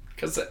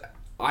because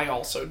I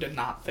also did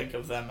not think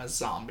of them as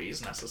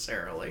zombies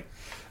necessarily.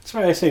 That's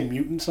why I say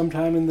mutant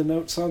sometime in the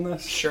notes on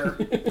this. Sure.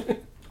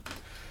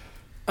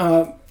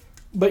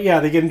 But yeah,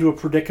 they get into a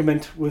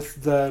predicament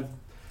with the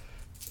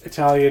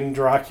Italian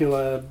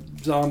Dracula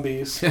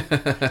zombies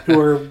who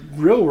are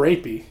real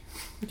rapey.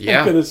 I'm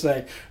yeah. going to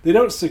say. They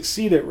don't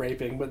succeed at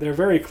raping, but they're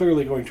very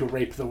clearly going to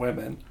rape the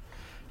women.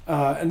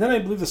 And then I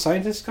believe the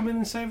scientists come in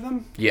and save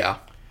them. Yeah.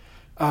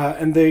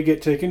 And they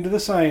get taken to the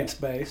science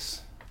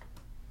base.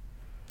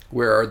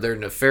 Where their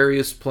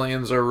nefarious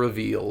plans are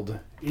revealed.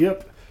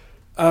 Yep.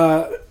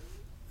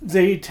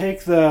 They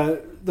take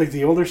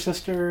the older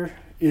sister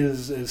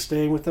is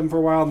staying with them for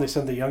a while, and they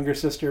send the younger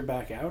sister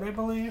back out, I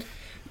believe,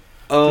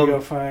 to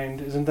go find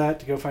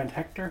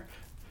Hector.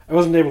 I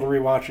wasn't able to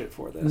rewatch it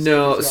for this.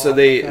 No, Because so y'all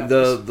they have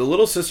the that. the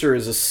little sister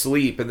is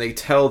asleep, and they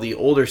tell the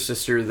older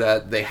sister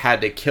that they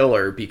had to kill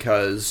her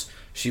because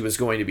she was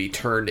going to be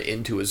turned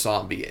into a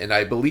zombie. And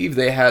I believe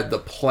they had the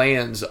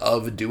plans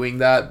of doing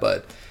that,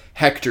 but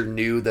Hector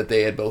knew that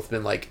they had both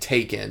been like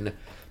taken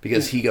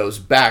because he goes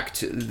back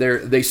to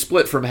they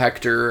split from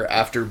Hector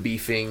after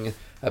beefing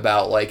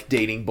about like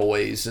dating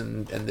boys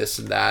and this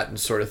and that and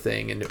sort of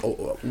thing. And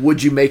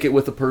would you make it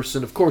with a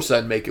person? Of course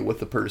I'd make it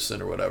with a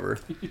person or whatever.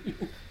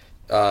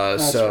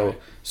 So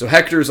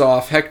Hector's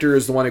off. Hector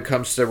is the one who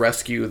comes to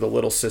rescue the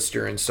little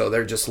sister, and so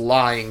they're just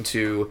lying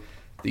to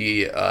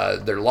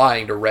they're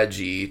lying to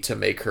Reggie to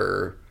make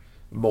her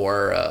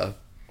more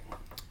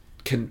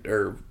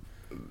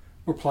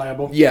More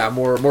pliable.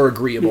 more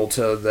agreeable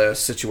to the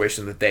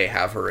situation that they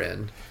have her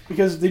in.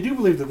 Because they do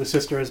believe that the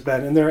sister has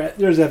been, and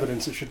there's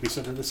evidence it should be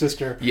said that the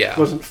sister Yeah.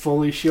 wasn't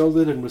fully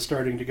shielded and was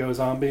starting to go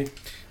zombie.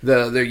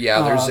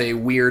 There's a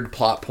weird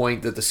plot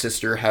point that the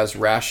sister has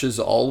rashes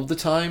all of the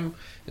time,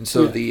 and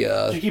so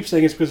She keeps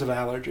saying it's because of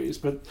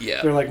allergies, but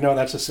Yeah. they're like, no,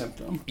 that's a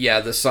symptom.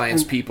 the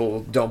science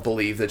people don't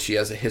believe that she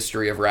has a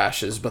history of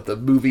rashes, but the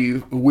movie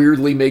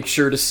weirdly makes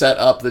sure to set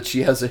up that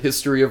she has a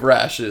history of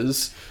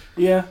rashes.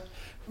 Yeah.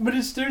 But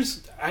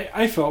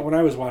I felt when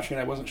I was watching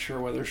it, I wasn't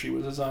sure whether she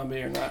was a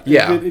zombie or not.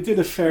 Yeah. It did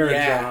a fair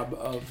Yeah. job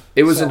of...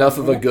 It was selling enough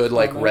of a it good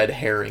like on that. red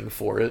herring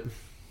for it.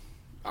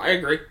 I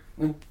agree.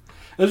 It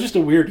was just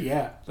a weird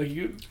like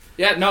you...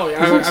 Yeah, no,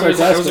 looks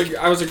like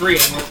I was agreeing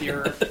with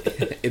your.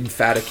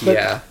 Emphatic, But-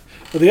 yeah.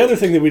 But the other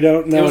thing that we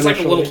don't know It was like a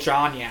initially, little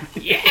John, yeah.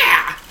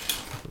 Yeah!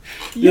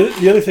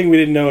 the other thing we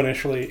didn't know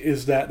initially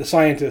is that the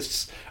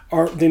scientists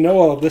they know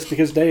all of this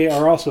because they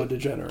are also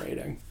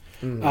degenerating.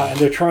 And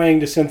they're trying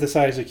to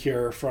synthesize a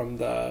cure from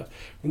the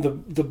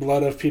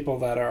blood of people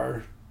that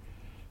are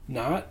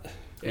not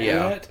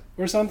it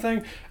or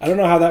something. I don't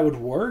know how that would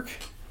work.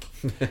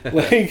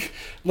 like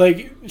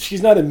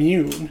she's not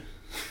immune.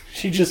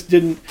 She was just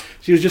in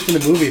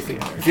a movie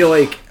theater.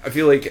 I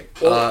feel like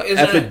Well,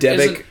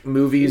 epidemic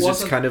movies, it's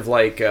wasn't- kind of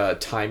like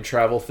time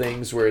travel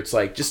things where it's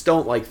like, just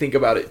don't like think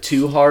about it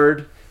too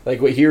hard.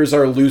 Like, here's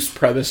our loose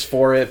premise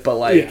for it, but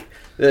like, Yeah.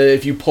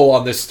 if you pull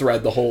on this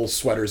thread, the whole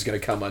sweater's going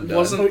to come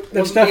undone.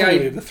 That's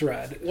definitely the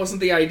thread. Wasn't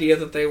the idea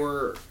that they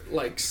were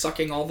like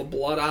sucking all the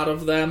blood out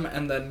of them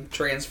and then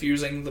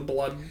transfusing the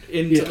blood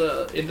into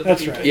the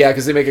That's people? right. Yeah,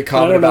 because they make a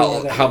comment don't know about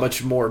why that how would-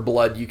 much more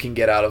blood you can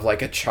get out of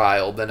like a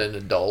child than an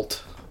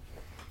adult.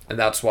 And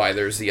that's why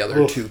there's the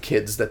other Oof. two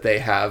kids that they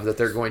have that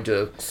they're going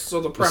to...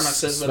 So the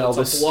premise is that Smell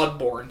it's this- a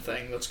bloodborne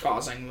thing that's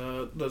causing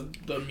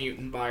the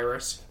mutant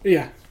virus.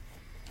 Yeah.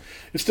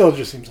 It still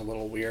just seems a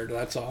little weird,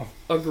 that's all.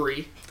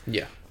 Agree.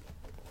 Yeah.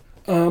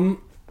 But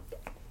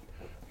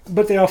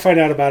they all find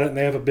out about it, and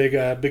they have a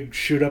big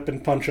shoot up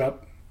and punch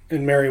up.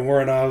 And Mary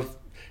Woronov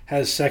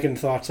has second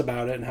thoughts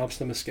about it and helps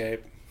them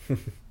escape.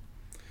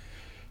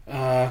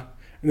 And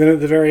then at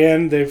the very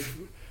end, they've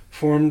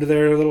formed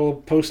their little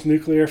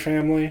post-nuclear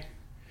family.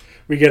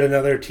 We get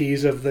another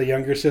tease of the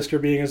younger sister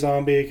being a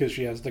zombie because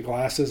she has the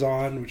glasses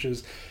on, which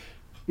is...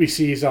 We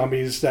see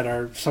zombies that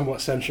are somewhat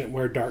sentient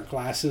wear dark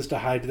glasses to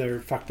hide their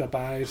fucked up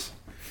eyes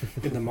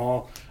in the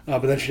mall.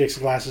 But then she takes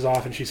the glasses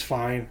off and she's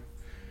fine.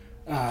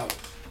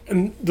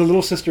 And the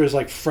little sister is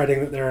like fretting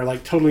that there are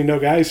like totally no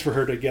guys for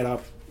her to get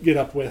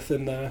up with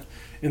in the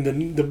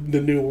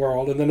new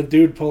world. And then a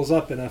dude pulls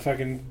up in a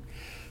fucking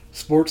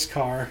sports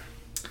car.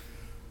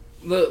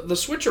 The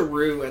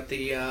switcheroo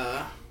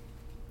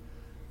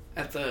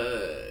at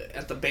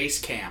the base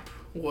camp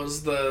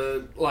was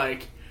the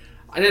like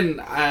I didn't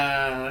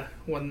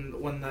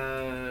when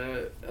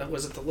the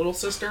was it the little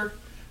sister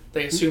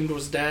they assumed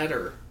was dead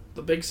or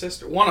the big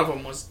sister, one of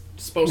them was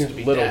supposed to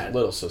be dead.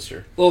 Little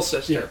sister. Little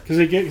sister. Yeah, because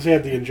they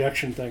had the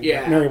injection thing.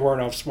 Yeah. Mary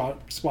Woronov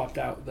swapped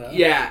out the...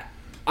 Yeah,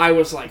 I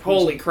was like,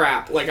 holy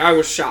crap! Like I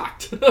was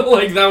shocked.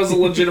 Like that was a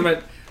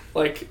legitimate.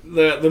 Like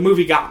the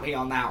movie got me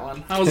on that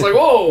one. I was like,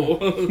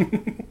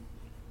 whoa.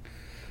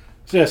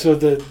 So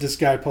this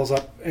guy pulls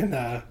up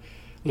and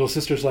little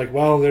sister's like,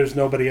 well, there's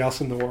nobody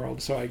else in the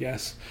world, so I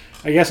guess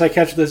I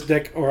catch this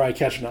dick or I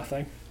catch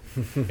nothing.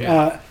 And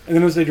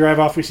then as they drive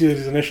off, we see that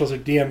his initials are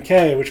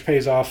DMK, which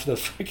pays off the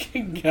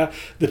fucking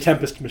the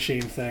Tempest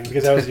machine thing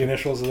because that was the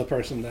initials of the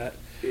person that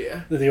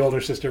the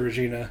older sister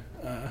Regina.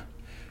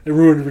 It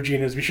ruined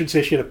Regina's. We should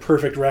say she had a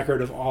perfect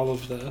record of all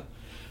of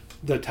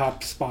the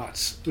top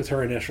spots with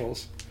her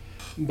initials,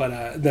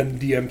 but then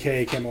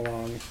DMK came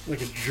along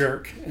like a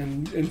jerk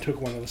and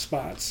took one of the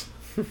spots.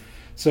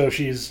 So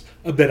she's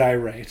a bit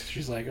irate.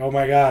 She's like, "Oh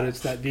my god, it's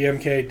that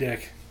DMK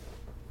dick."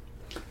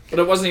 But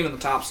it wasn't even the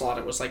top slot.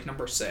 It was like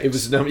number 6. It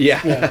was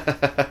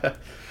yeah.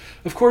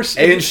 Of course,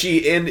 and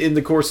in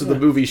the course of the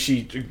movie,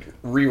 she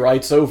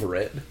rewrites over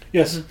it.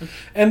 Yes,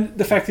 and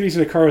the fact that he's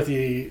in a car with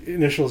the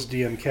initials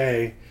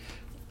DMK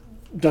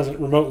doesn't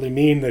remotely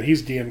mean that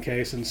he's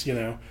DMK, since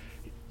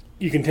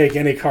you can take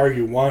any car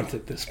you want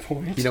at this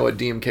point. You know what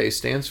DMK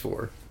stands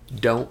for?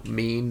 Don't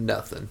mean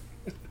nothing.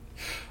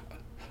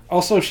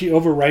 Also, she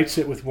overwrites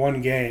it with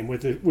one game,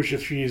 which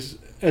if she's,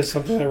 as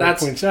something that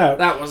points out,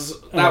 that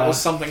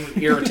was something that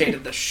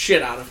irritated the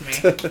shit out of me.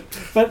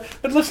 But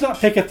let's not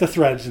pick at the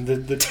threads in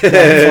the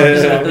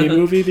zombie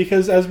movie,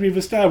 because as we've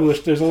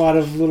established, there's a lot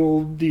of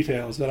little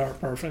details that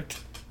aren't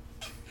perfect.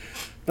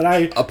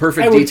 But a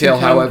perfect detail,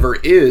 however,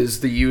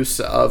 is the use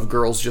of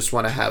 "girls just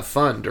want to have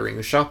fun" during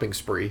a shopping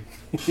spree.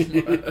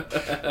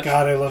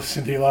 God, I love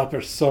Cyndi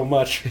Lauper so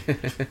much.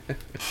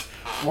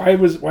 Why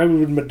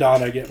would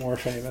Madonna get more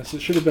famous?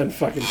 It should have been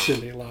fucking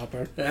Cyndi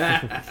Lauper.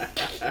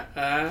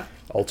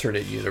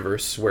 Alternate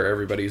universe where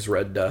everybody's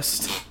red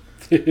dust.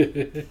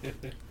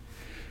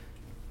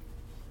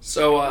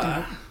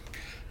 So,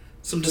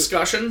 some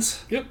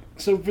discussions. Yep.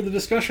 So for the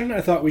discussion,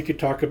 I thought we could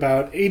talk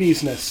about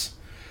 80s-ness,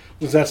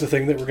 because that's the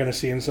thing that we're going to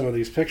see in some of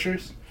these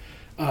pictures.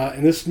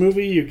 In this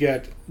movie, you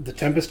get the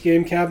Tempest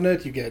game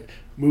cabinet, you get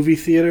movie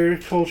theater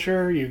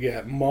culture, you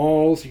get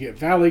malls, you get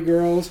Valley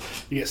Girls,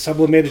 you get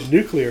sublimated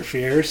nuclear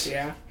fears.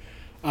 Yeah.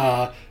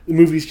 The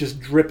movie's just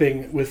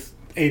dripping with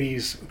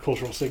 80s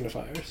cultural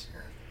signifiers.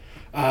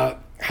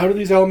 How do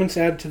these elements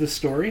add to the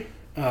story?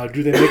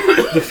 Do they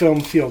make the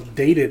film feel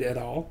dated at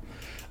all?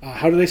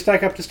 How do they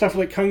stack up to stuff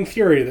like Kung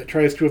Fury that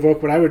tries to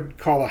evoke what I would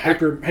call a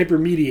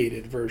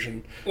hyper-mediated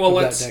version of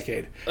that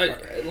decade?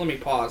 Let me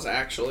pause,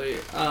 actually.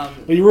 Well,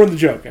 you ruined the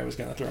joke I was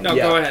going to throw. No,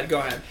 go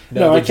ahead.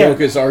 No, I the joke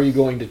can't. is, are you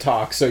going to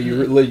talk? So you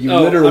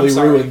literally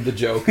ruined the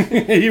joke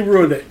You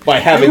ruined it. by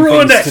having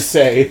things to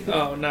say.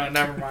 Oh, no,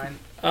 never mind.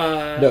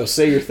 No,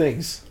 say your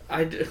things.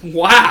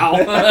 Wow.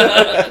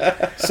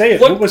 Say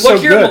it. Look, What was look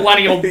so here, good?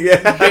 millennial Yeah.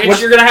 bitch.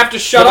 You're gonna have to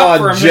shut Come up on,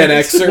 for a Gen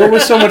minute. Xer. What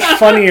was so much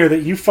funnier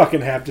that you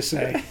fucking have to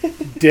say,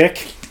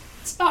 dick?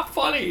 It's not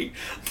funny.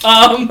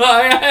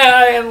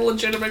 I had a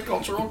legitimate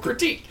cultural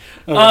critique.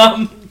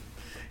 Okay.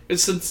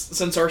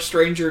 Since our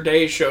Stranger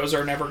Days shows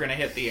are never gonna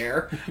hit the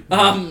air.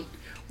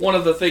 One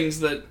of the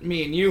things that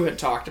me and you had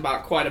talked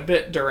about quite a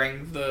bit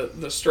during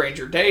the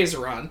Stranger Days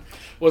run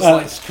was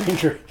like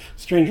Stranger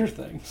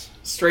Things.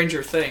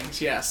 Stranger Things.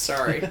 Yes,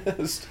 sorry.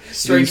 These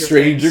Stranger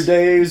stranger Things.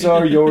 days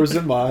are yours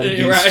and mine.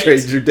 These Right.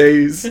 stranger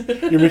days.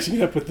 You're mixing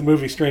it up with the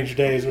movie Stranger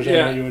Days, which I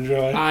know you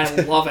enjoy. I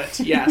love it.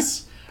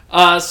 Yes.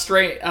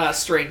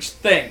 Strange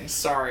Things.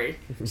 Sorry,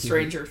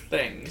 Stranger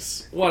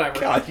Things. Whatever.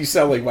 God, you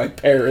sound like my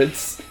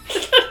parents.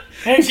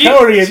 Hey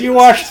Cody, have you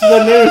watched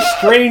the new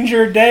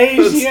Stranger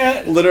Days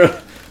yet? Literally,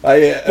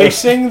 They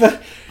sing the.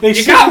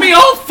 You got me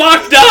all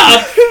fucked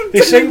up.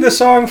 They sing the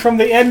song from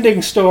the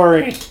ending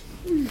story.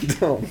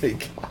 Oh my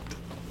god.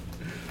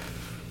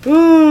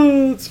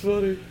 Oh, that's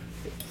funny.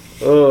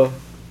 Oh.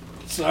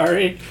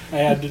 Sorry, I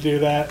had to do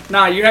that.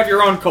 Nah, you have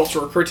your own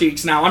cultural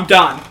critiques now. I'm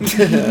done.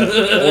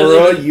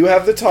 Aura, you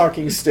have the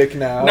talking stick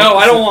now. No,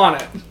 I don't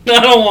want it. I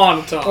don't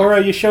want to talk. Or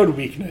you showed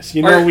weakness.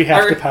 You know we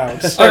have to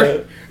pounce.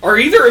 Are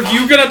either of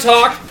you gonna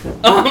talk?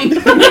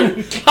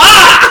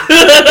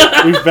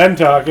 We've been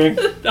talking.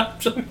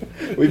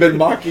 We've been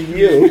mocking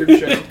you. Your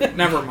joke.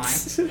 Never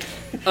mind.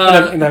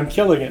 And I'm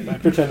killing it by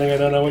pretending I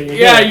don't know what you're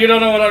Yeah, doing. you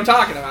don't know what I'm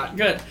talking about.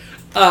 Good.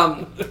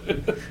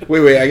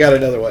 Wait, I got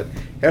another one.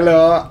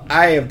 Hello,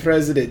 I am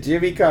President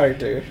Jimmy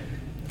Carter.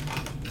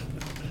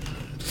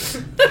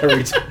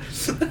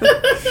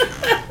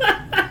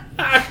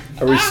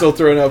 Are we still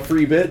throwing out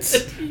free bits? I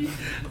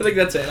think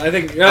that's it. I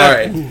think. All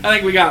right. I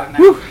think we got it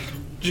now.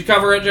 Did you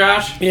cover it,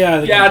 Josh? Yeah, I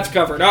think Yeah, it's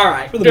covered. All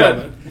right. for the Good.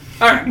 moment.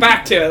 All right,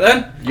 back to it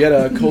then. You had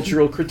a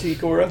cultural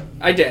critique, Aura?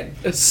 I did.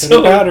 Pitter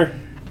So patter.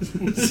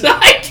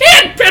 I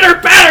can't pitter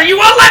patter. You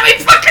won't let me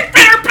fucking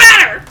pitter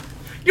patter.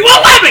 You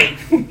won't let me.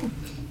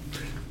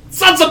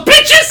 Sons of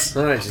bitches.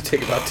 All right, you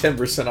take about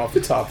 10% off the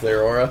top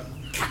there, Aura.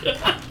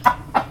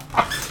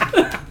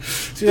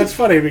 See, that's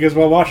funny because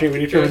while watching it, we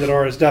determined that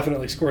Aura is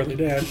definitely Squirrely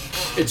Dan.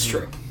 It's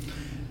true.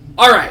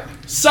 All right.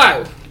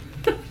 So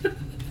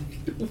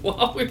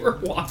while we were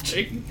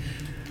watching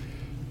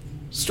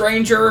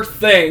Stranger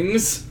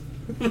Things,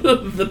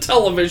 the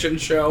television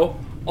show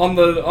on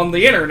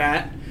the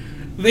internet,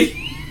 the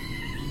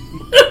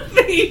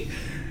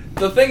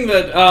the thing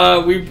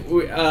that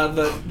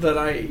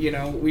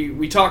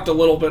we talked a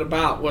little bit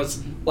about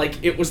was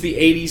like it was the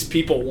 80s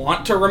people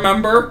want to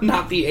remember,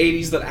 not the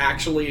 80s that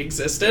actually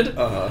existed.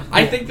 Uh-huh.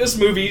 I think this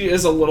movie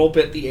is a little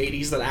bit the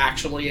 80s that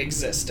actually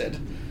existed.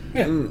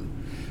 Yeah.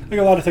 Like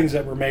a lot of things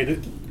that were made In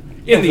of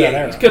the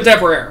that 80s, era.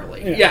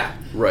 contemporarily. Yeah.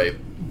 Right.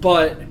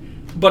 But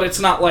it's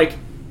not like,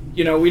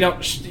 we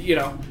don't,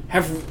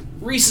 have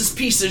Reese's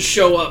Pieces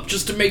show up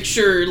just to make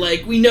sure,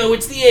 like, we know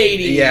it's the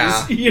 80s.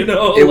 Yeah.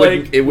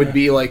 It would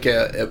be like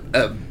a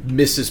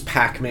Mrs.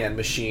 Pac-Man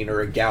machine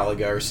or a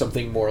Galaga or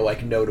something more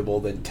like notable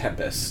than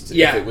Tempest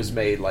Yeah. if it was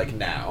made like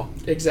now.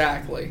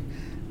 Exactly.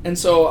 And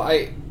so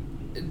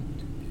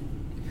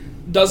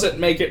does it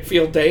make it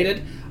feel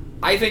dated?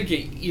 I think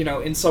it,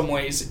 in some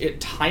ways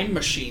it time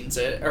machines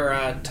it, or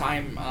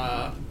time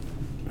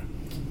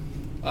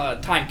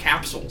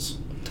capsules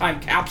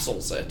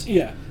it.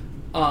 Yeah.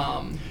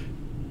 Um,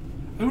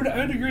 I would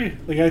agree.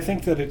 Like, I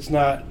think that it's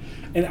not...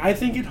 And I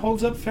think it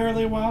holds up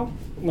fairly well.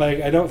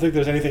 Like, I don't think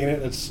there's anything in it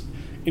that's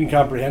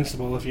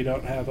incomprehensible if you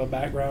don't have a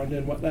background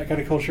in what that kind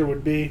of culture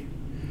would be.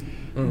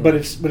 Mm. But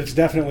it's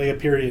definitely a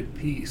period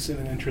piece in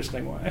an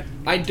interesting way.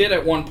 I did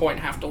at one point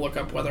have to look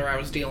up whether I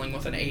was dealing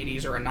with an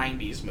 80s or a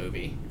 90s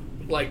movie.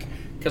 Like,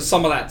 because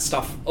some of that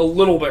stuff a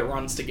little bit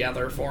runs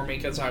together for me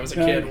because I was a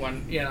kid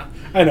when,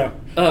 I know.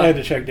 I had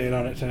to check date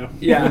on it, too.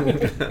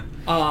 Yeah.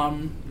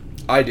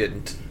 I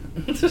didn't.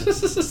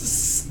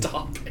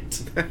 Stop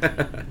it.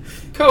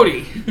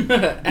 Cody,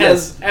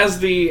 as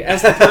the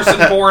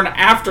person born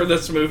after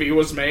this movie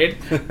was made,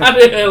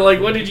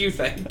 what did you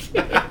think?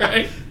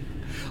 Right?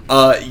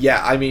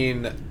 Yeah, I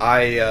mean,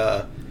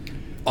 I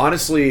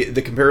honestly,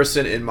 the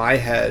comparison in my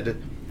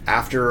head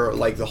after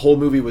like the whole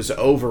movie was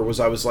over was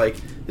I was like,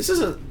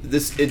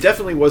 it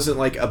definitely wasn't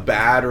like a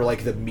bad or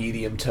like the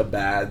medium to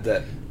bad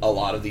that a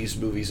lot of these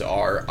movies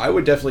are. I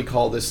would definitely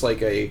call this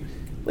like a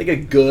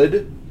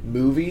good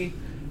movie.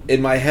 In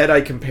my head,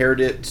 I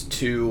compared it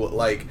to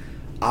like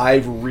I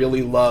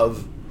really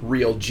love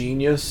Real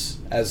Genius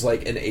as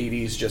like an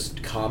 80s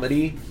just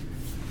comedy.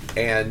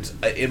 And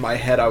in my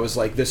head, I was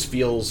like, this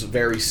feels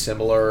very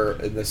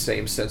similar in the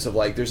same sense of,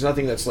 like, there's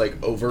nothing that's,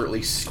 like,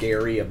 overtly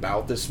scary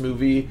about this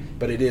movie,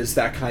 but it is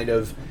that kind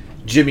of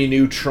Jimmy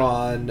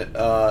Neutron,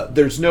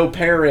 there's no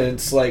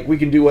parents, like, we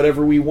can do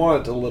whatever we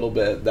want a little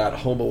bit. That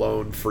Home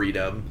Alone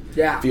freedom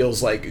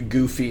feels, like,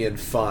 goofy and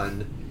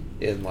fun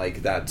in,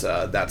 like,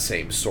 that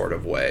same sort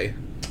of way.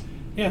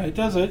 Yeah, it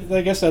does.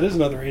 I guess that is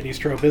another 80s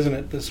trope, isn't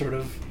it? The sort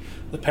of...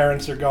 The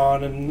parents are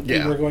gone and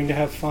we're going to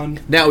have fun.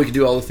 Now we can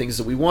do all the things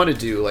that we want to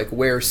do, like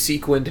wear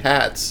sequined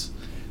hats.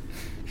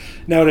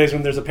 nowadays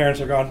when there's a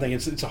parents are gone thing,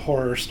 it's a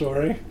horror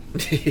story.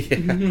 There's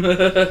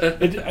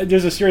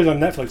a series on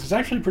Netflix. It's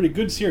actually a pretty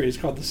good series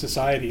called The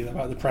Society,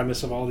 about the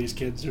premise of all these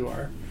kids who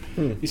are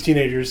these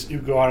teenagers who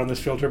go out on this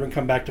field trip and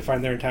come back to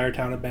find their entire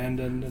town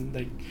abandoned, and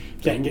they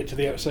can't get to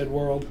the outside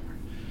world.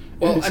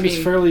 Well,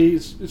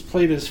 it's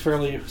played as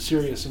fairly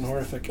serious and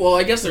horrific. Well,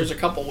 I guess there's a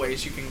couple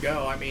ways you can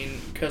go. I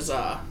mean, because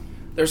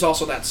there's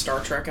also that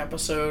Star Trek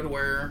episode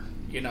where,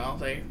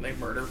 they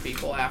murder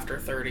people after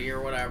 30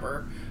 or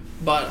whatever.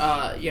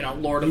 But,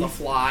 Lord of the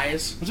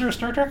Flies. Was there a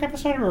Star Trek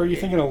episode, or are you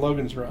thinking of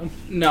Logan's Run?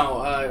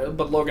 No,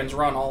 but Logan's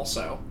Run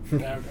also.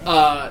 Okay.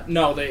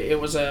 No, there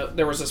was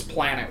this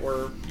planet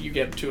where you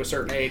get to a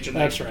certain age, and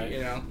that's right.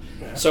 Yeah.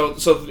 So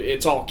So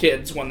it's all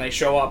kids when they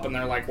show up, and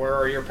they're like, "Where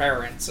are your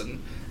parents?"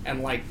 And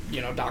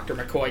Dr.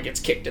 McCoy gets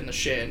kicked in the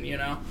shin,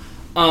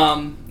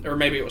 or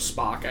maybe it was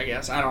Spock, I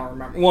guess. I don't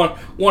remember.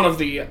 One of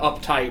the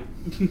uptight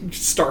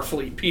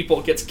Starfleet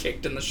people gets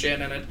kicked in the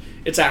shin, and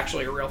it's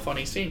actually a real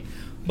funny scene.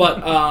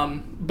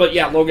 But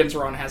yeah, Logan's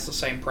Run has the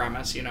same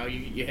premise.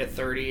 You hit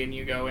 30 and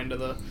you go into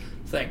the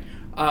thing.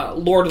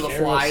 Lord of the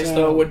Flies,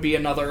 though, would be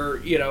another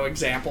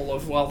example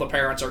of, well, the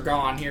parents are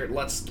gone. Here,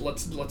 let's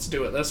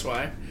do it this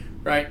way,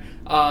 right?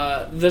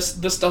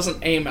 This doesn't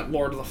aim at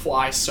Lord of the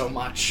Flies so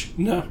much.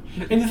 No,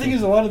 and the thing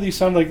is, a lot of these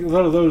sound like, a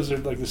lot of those are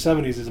like the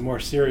 70s is a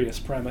more serious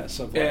premise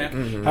of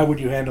how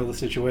would you handle the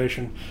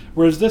situation,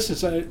 whereas this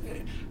is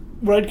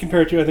what I'd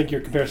compare it to. I think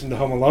your comparison to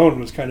Home Alone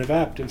was kind of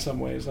apt in some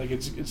ways. Like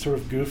it's sort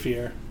of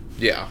goofier.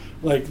 Yeah.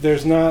 Like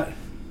there's not.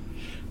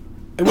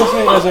 I will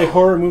say, as a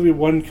horror movie,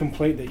 one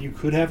complaint that you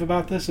could have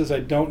about this is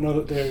I don't know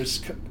that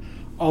there's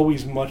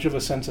always much of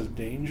a sense of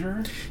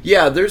danger.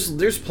 Yeah,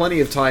 there's plenty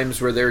of times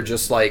where they're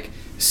just like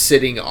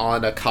sitting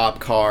on a cop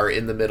car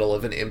in the middle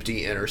of an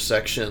empty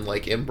intersection,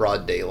 like in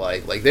broad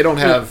daylight. Like they don't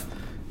have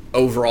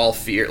overall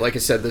fear. Like I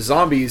said, the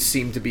zombies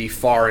seem to be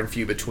far and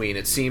few between.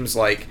 It seems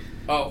like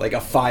like a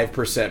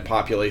 5%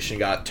 population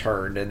got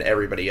turned and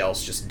everybody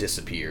else just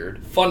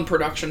disappeared. Fun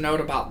production note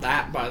about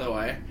that, by the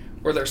way,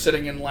 where they're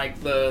sitting in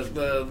like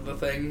the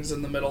things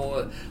in the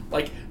middle.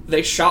 Like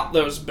they shot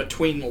those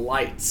between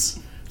lights.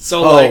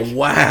 So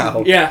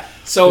wow. Yeah.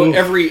 So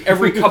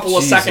every couple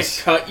of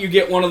seconds cut, you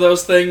get one of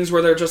those things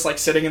where they're just like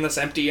sitting in this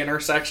empty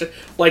intersection.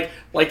 Like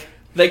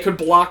they could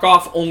block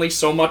off only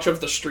so much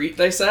of the street,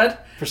 they said.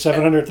 For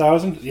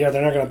 700,000? Yeah,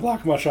 they're not going to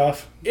block much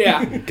off.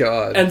 Yeah.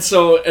 God. And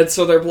so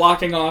they're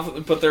blocking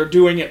off, but they're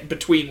doing it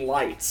between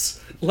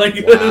lights. Like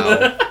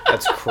wow.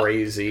 That's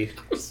crazy.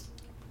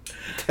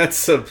 That's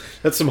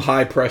some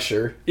high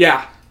pressure.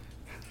 Yeah.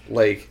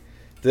 Like,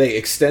 do they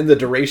extend the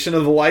duration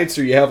of the lights,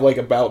 or you have like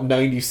about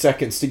 90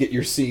 seconds to get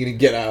your scene and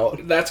get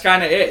out? That's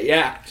kind of it,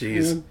 yeah.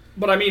 Jeez.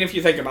 But I mean, if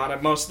you think about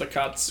it, most of the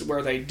cuts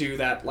where they do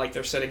that, like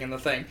they're sitting in the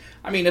thing,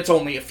 I mean, it's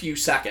only a few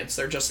seconds.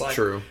 They're just like,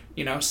 true.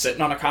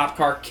 Sitting on a cop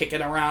car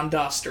kicking around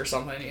dust or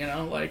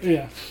something, like.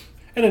 Yeah.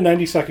 And a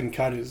 90-second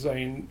cut is, I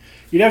mean,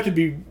 you'd have to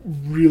be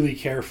really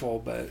careful,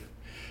 but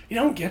you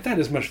don't get that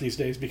as much these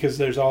days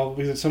because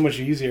it's so much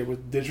easier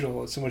with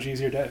digital. It's so much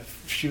easier to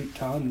shoot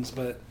tons,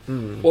 but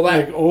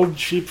like old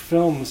cheap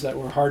films that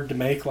were hard to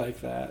make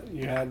like that,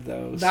 you had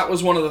those. That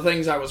was one of the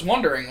things I was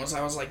wondering. I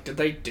was like, did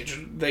they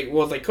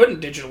they couldn't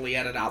digitally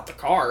edit out the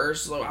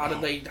cars, so how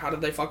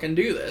did they fucking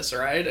do this,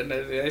 right? And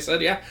they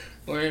said, yeah,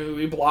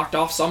 we blocked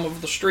off some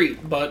of the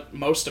street, but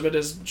most of it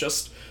is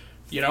just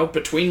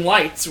between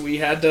lights. We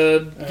had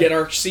to get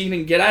our scene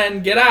and get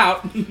in, get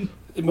out.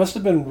 It must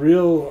have been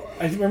real.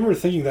 I remember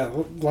thinking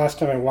that last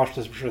time I watched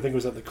this, which I think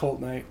was at the Cult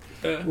Night,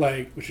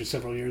 which was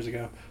several years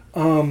ago.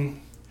 I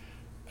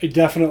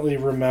definitely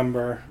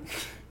remember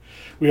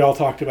we all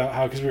talked about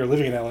how, because we were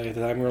living in LA at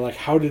the time, we were like,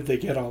 how did they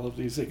get all of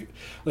these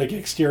like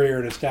exterior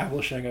and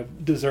establishing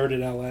of deserted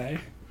LA?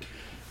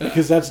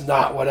 Because that's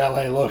not what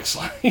LA looks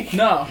like.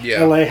 No.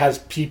 Yeah. LA has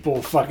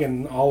people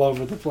fucking all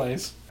over the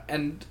place.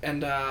 And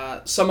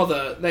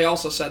they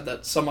also said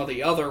that some of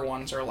the other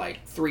ones are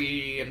like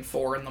 3 and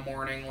 4 in the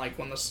morning, like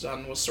when the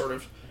sun was sort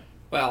of,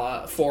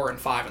 4 and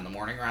 5 in the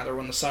morning rather,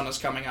 when the sun is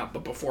coming up,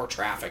 but before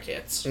traffic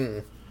hits.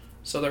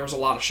 So there was a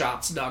lot of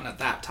shots done at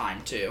that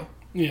time too.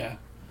 Yeah,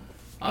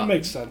 that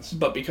makes sense.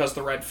 But because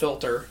the red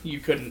filter, you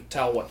couldn't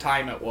tell what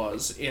time it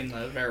was in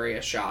the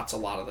various shots a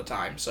lot of the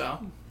time.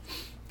 So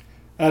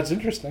that's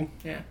interesting.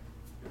 Yeah.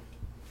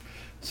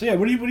 So yeah,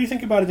 what do you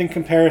think about it in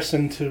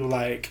comparison to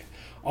like?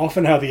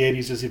 Often how the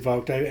 80s is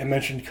evoked. I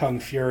mentioned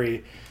Kung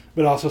Fury,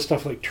 but also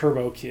stuff like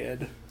Turbo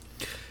Kid.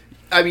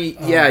 I mean,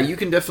 yeah, you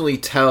can definitely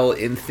tell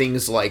in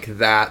things like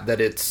that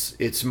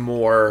it's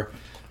more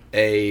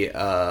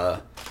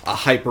a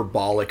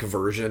hyperbolic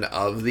version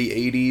of the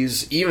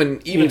 80s.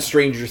 Even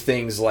Stranger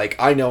Things, like,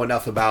 I know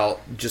enough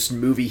about just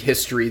movie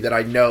history that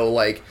I know,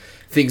 like,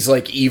 things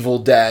like Evil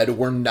Dead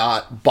were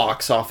not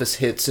box office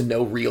hits, and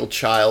no real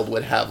child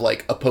would have,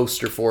 like, a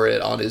poster for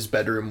it on his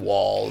bedroom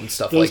wall and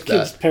stuff like that.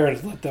 Those kids'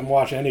 parents let them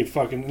watch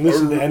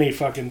listen to any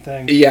fucking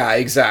thing. Yeah,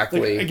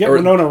 exactly. Like, I get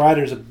Winona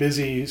Ryder's a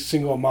busy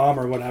single mom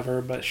or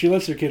whatever, but she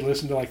lets her kid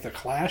listen to, like, The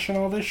Clash and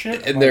all this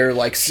shit. And their,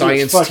 like,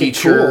 science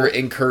teacher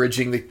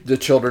encouraging the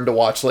children to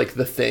watch, like,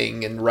 The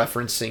Thing and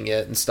referencing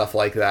it and stuff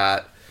like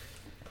that.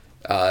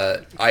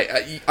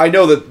 I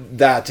know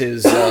that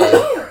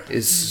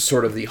is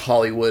sort of the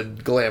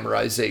Hollywood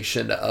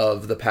glamorization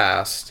of the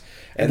past,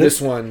 and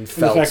this one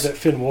felt the fact that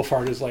Finn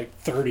Wolfhard is like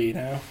 30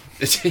 now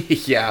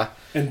yeah,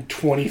 and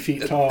 20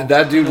 feet tall.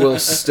 that dude will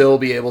still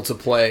be able to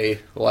play.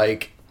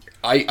 Like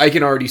I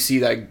can already see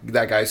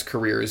that guy's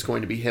career is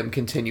going to be him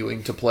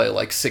continuing to play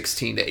like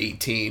 16 to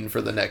 18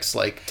 for the next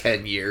like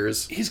 10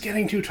 years. He's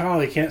getting too tall.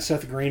 He can't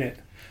Seth Green it.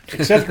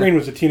 Like, Seth Green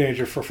was a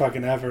teenager for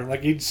fucking ever.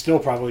 Like, he'd still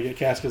probably get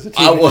cast as a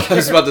teenager. I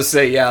was about to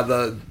say, yeah,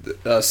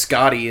 the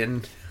Scotty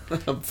and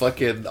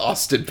fucking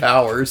Austin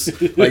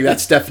Powers. Like,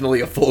 that's definitely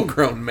a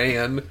full-grown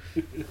man.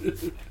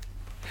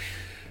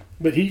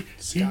 But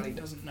Scotty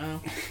doesn't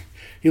know.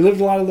 He lived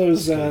a lot of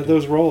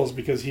those roles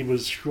because he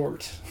was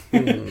short.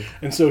 Mm-hmm.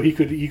 And so he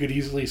could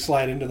easily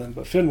slide into them.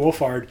 But Finn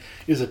Wolfhard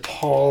is a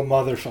tall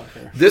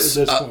motherfucker. This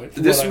at this point,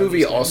 this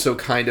movie also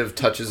kind of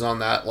touches on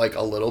that like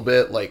a little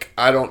bit. Like,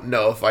 I don't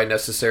know if I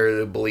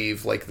necessarily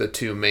believe like the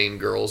two main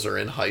girls are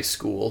in high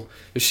school.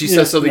 If she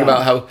says something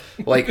about how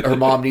like her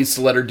mom needs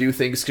to let her do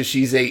things because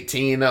she's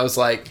 18, I was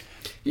like,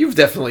 you've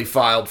definitely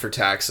filed for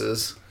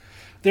taxes.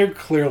 They're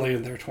clearly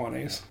in their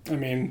 20s. I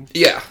mean,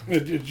 yeah,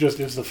 it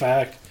just is the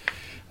fact.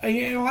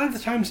 A lot of the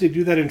times they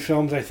do that in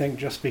films, I think,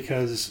 just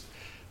because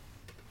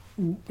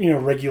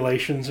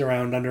regulations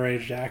around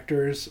underage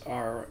actors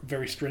are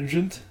very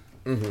stringent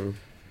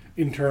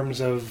in terms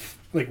of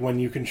like when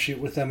you can shoot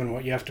with them and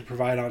what you have to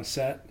provide on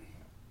set.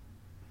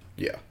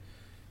 Yeah.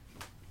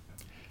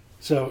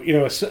 So, a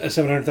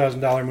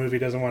 $700,000 movie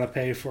doesn't want to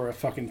pay for a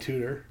fucking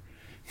tutor.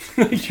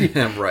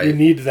 Right. You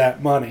need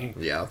that money.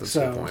 Yeah, that's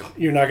a good point.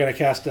 You're not going to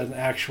cast an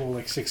actual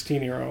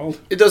 16-year-old.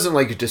 It doesn't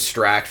like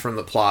distract from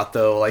the plot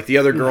though. Like the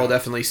other girl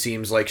definitely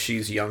seems like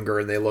she's younger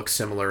and they look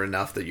similar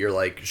enough that you're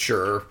like,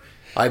 sure,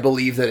 I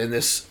believe that in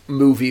this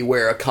movie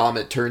where a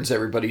comet turns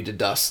everybody to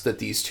dust that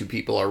these two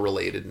people are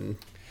related. And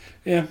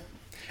yeah.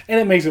 And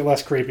it makes it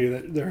less creepy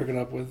that they're hooking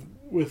up with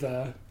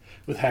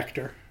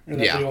Hector, or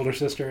that the older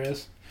sister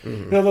is.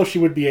 Mm-hmm. Although she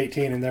would be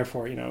 18 and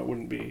therefore, it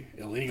wouldn't be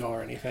illegal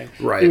or anything.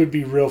 Right. It would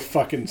be real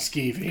fucking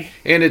skeevy.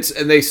 And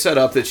they set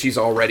up that she's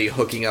already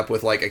hooking up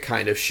with like a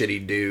kind of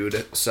shitty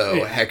dude.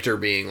 So Hector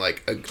being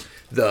like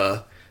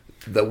the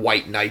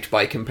white knight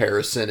by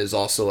comparison is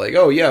also like,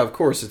 oh yeah, of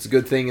course, it's a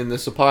good thing in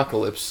this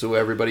apocalypse. So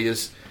everybody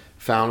has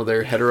found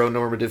their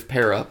heteronormative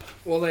pair up.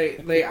 Well,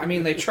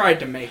 they tried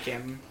to make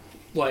him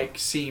like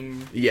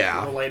seem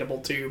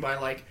relatable too by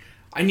like,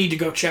 I need to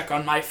go check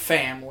on my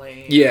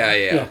family.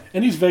 Yeah.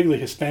 And he's vaguely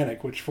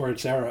Hispanic, which for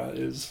its era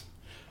is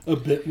a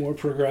bit more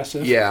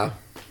progressive. Yeah.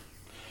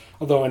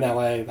 Although in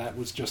LA, that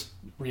was just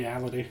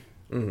reality.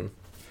 Mm-hmm.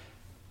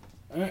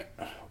 All right.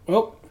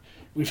 Well,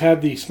 we've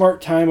had the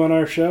smart time on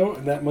our show,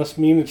 and that must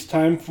mean it's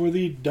time for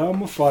the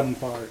dumb fun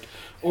part.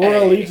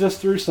 Aura leads us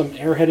through some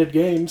airheaded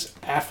games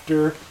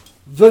after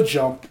the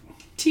jump.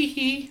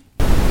 Tee-hee.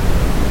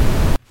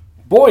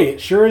 Boy,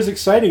 it sure is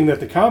exciting that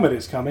the comet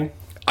is coming.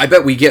 I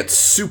bet we get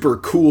super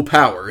cool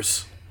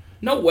powers.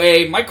 No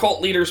way. My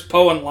cult leaders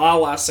Poe and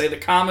Lala say the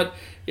comet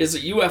is a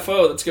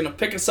UFO that's going to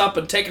pick us up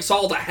and take us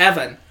all to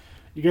heaven.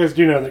 You guys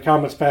do know that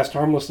comets pass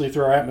harmlessly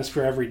through our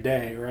atmosphere every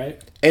day,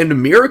 right?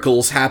 And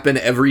miracles happen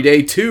every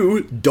day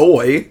too,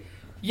 doy.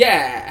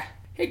 Yeah.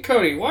 Hey,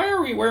 Cody, why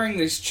are we wearing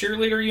these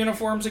cheerleader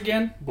uniforms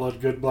again?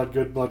 Blood good, blood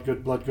good, blood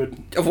good, blood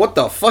good. What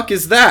the fuck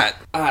is that?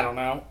 I don't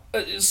know.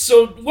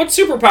 So, what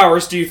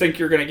superpowers do you think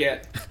you're going to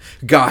get?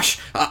 Gosh,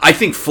 I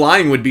think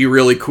flying would be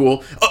really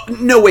cool.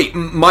 No, wait,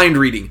 mind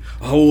reading.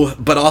 Oh,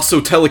 but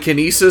also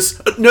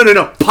telekinesis? No,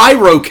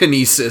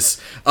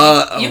 pyrokinesis.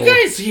 You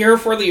guys here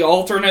for the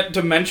alternate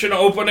dimension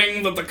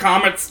opening that the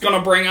comet's going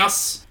to bring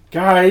us?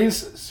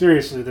 Guys,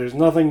 seriously, there's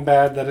nothing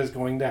bad that is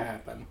going to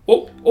happen.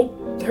 Oh,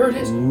 there it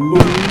is.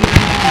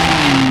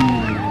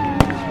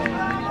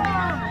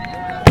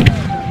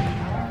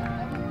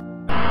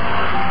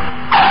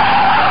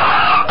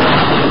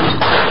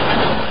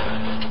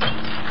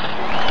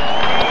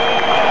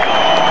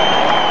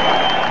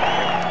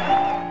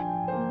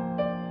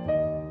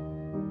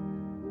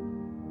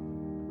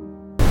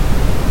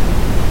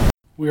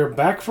 We are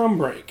back from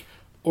break.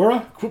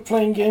 Aura, quit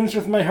playing games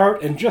with my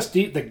heart and just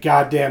eat the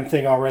goddamn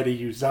thing already,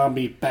 you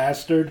zombie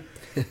bastard.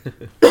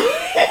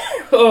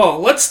 Oh,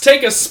 let's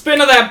take a spin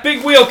of that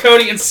big wheel,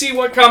 Cody, and see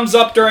what comes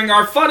up during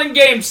our fun and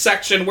games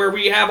section where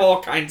we have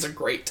all kinds of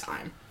great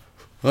time.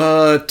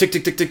 Tick,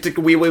 tick, tick, tick, tick,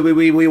 wheel,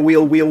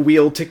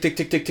 tick, tick,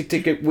 tick, tick, tick,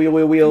 tick,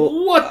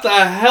 wheel. What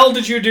the hell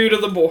did you do to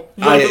the board?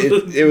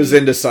 It was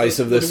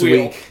indecisive this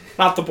week.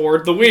 Not the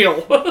board, the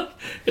wheel.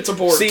 It's a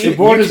board. See, the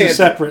board is a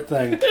separate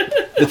thing.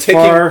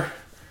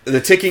 The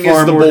ticking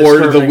is the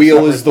board, the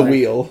wheel is the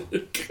wheel.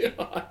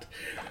 God.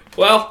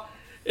 Well,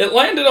 it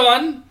landed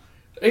on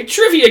a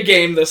trivia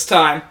game this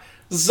time.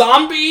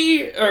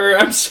 Comet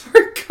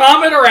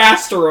or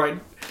asteroid.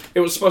 It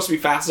was supposed to be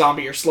fast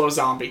zombie or slow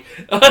zombie.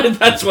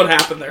 That's what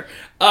happened there.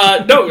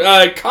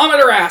 Comet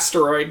or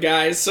asteroid,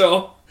 guys.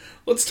 So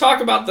let's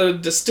talk about the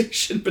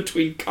distinction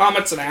between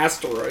comets and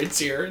asteroids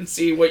here and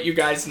see what you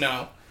guys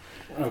know.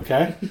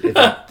 Okay.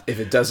 If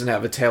it doesn't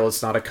have a tail,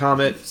 it's not a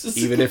comet.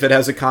 Even if it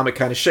has a comet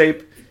kind of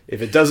shape,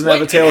 If it doesn't have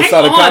a Wait, tail, it's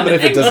hang not a on, comet.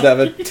 If it hang doesn't have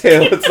a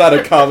tail, it's not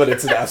a comet.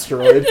 It's an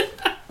asteroid.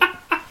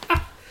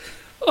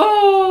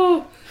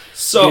 Oh,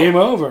 so Game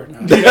over.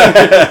 No.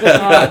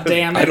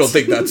 damn it! I don't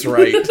think that's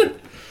right.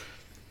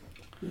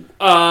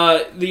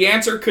 The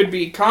answer could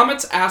be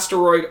comets,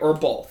 asteroid, or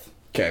both.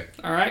 Okay.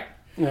 All right.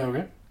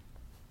 Okay.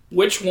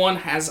 Which one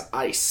has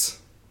ice?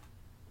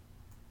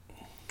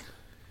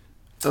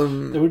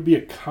 It would be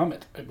a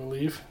comet, I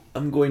believe.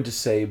 I'm going to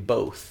say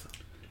both.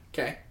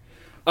 Okay.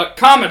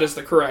 Comet is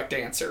the correct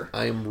answer.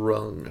 I am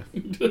wrong.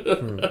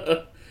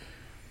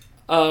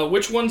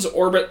 Which one's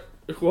orbit?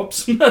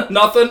 Whoops.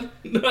 Nothing.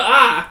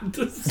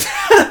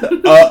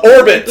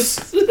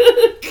 Orbits.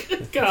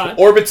 God.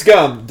 Orbits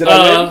gum. Did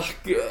I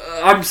win?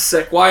 I'm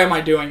sick. Why am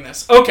I doing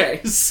this?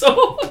 Okay,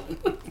 so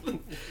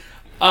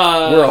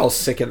We're all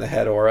sick in the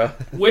head, Aura.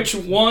 which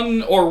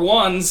one or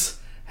ones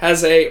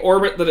has a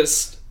orbit that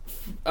is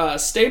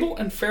stable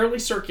and fairly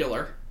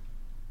circular?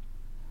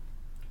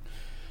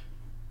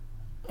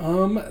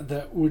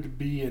 That would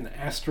be an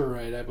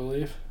asteroid, I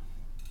believe.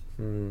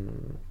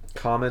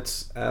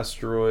 Comets,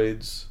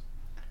 asteroids,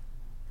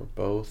 or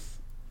both.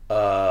 Has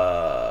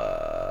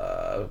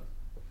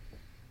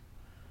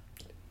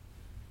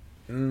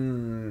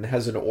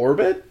an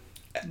orbit?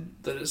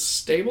 That is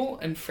stable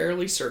and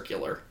fairly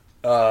circular.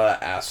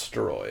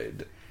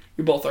 Asteroid.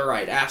 You both are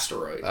right.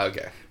 Asteroid.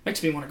 Okay.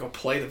 Makes me want to go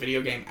play the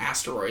video game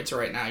Asteroids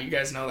right now. You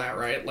guys know that,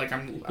 right? Like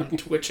I'm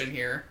twitching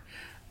here.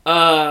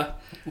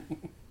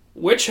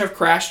 Which have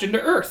crashed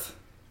into Earth?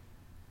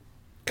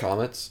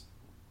 Comets?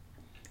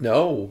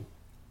 No.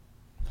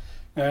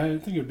 I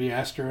think it would be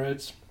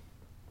asteroids.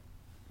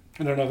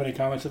 I don't know if any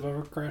comets have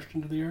ever crashed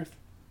into the Earth.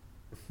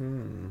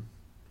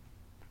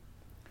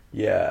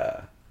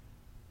 Yeah.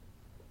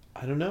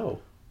 I don't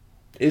know.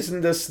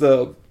 Isn't this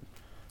the...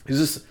 Is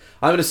this...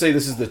 I'm going to say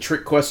this is the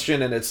trick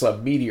question, and it's a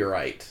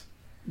meteorite.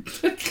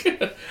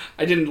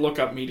 I didn't look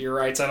up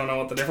meteorites. I don't know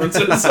what the difference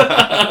is.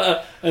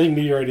 I think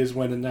meteorite is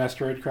when an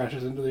asteroid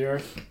crashes into the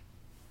Earth.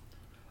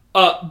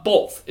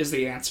 Both is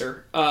the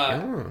answer.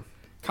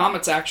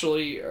 Comets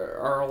actually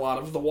are a lot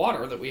of the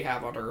water that we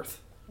have on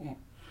Earth.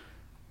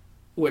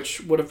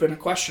 Which would have been a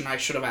question I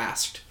should have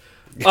asked.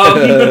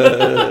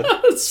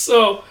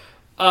 So,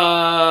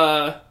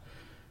 how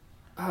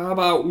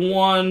about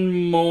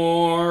one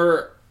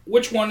more?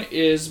 Which one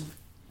is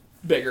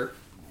bigger?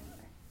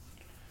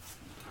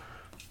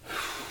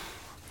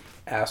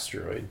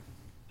 Asteroid.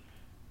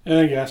 I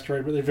think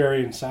asteroid, but they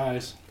vary in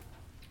size.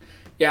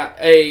 Yeah,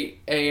 a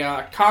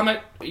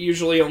comet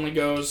usually only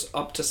goes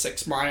up to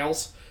 6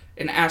 miles.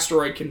 An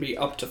asteroid can be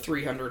up to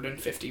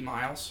 350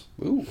 miles.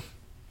 Ooh.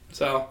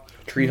 So,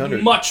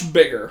 300. much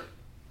bigger.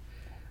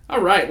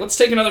 All right, let's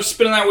take another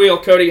spin on that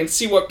wheel, Cody, and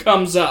see what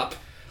comes up.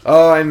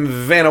 Oh, I'm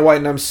Vanna White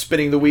and I'm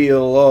spinning the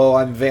wheel. Oh,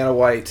 I'm Vanna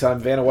White. I'm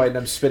Vanna White and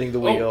I'm spinning the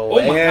wheel.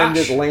 oh my and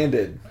gosh. it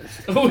landed.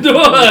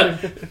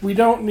 We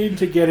don't need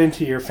to get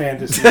into your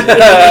fantasy.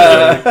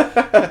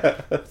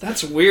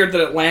 That's weird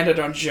that it landed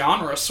on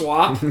Genre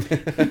Swap.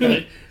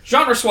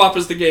 Genre Swap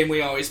is the game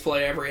we always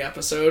play every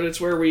episode. It's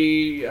where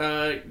we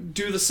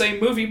do the same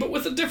movie, but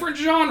with a different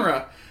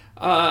genre.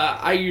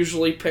 I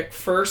usually pick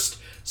first,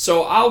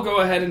 so I'll go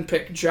ahead and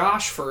pick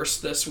Josh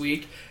first this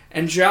week.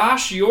 And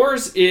Josh,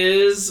 yours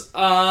is,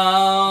 you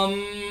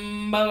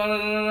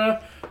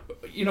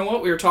know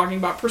what? We were talking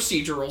about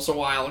procedurals a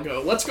while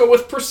ago. Let's go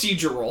with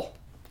procedural.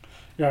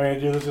 You want me to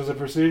do this as a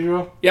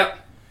procedural? Yep.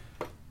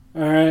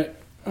 Alright.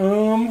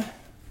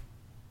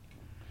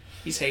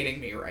 He's hating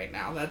me right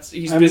now.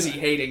 He's busy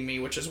hating me,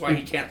 which is why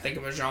he can't think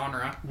of a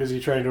genre. Busy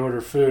trying to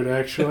order food,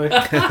 actually.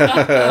 But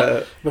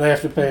I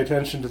have to pay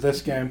attention to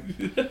this game.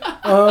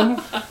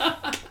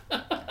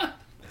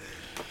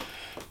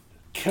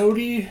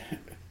 Cody,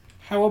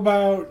 how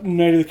about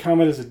Night of the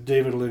Comet as a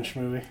David Lynch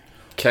movie?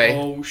 Okay.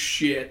 Oh,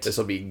 shit. This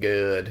will be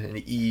good and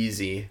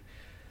easy.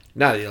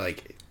 Not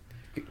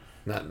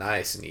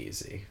nice and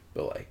easy,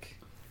 but like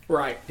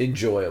Right.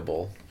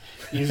 enjoyable.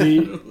 Easy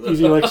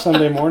like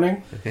Sunday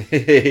morning?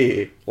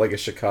 Like a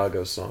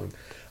Chicago song.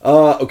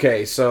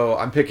 Okay, so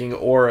I'm picking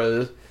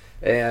Aura,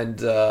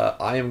 and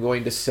I am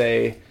going to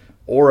say,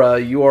 Aura,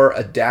 you are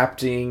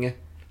adapting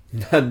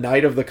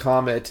Night of the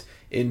Comet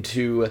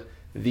into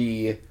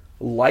the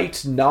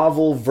light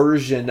novel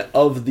version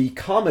of the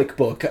comic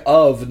book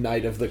of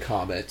Night of the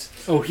Comet.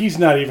 Oh, he's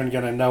not even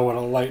going to know what a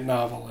light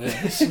novel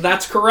is.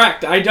 That's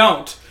correct. I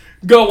don't.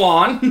 Go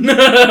on.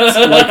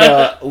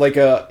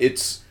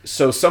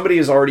 So somebody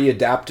has already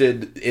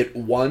adapted it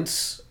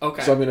once.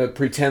 Okay. So I'm going to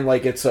pretend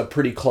like it's a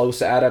pretty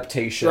close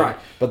adaptation. Right.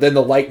 But then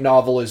the light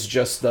novel is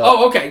just the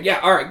Oh, okay.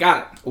 Yeah, all right.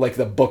 Got it. like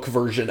the book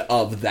version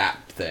of that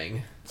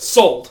thing.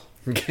 Sold.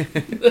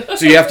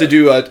 So you have to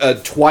do a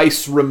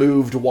twice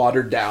removed,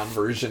 watered down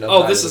version of Oh,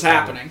 Night this of is the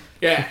Comet. happening.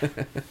 Yeah.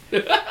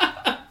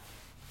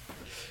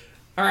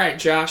 All right,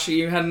 Josh,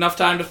 you had enough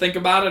time to think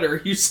about it, or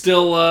are you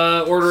still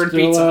ordering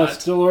Pizza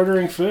Hut? Still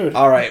ordering food.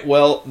 All right,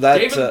 well,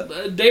 that's...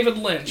 David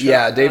Lynch.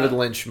 yeah, David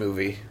Lynch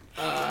movie.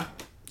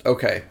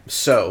 Okay,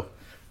 so,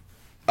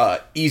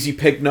 easy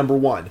pick number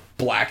 1,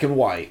 black and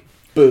white.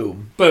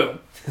 Boom. Boom.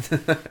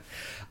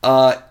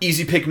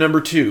 Easy pick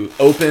number 2.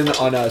 Open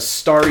on a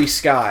starry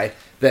sky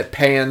that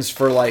pans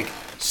for like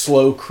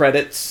slow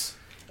credits,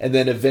 and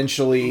then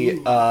eventually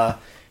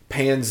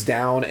pans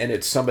down, and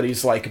it's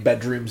somebody's like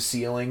bedroom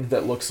ceiling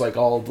that looks like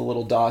all the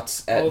little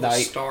dots at night.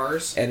 The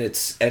stars. And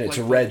it's like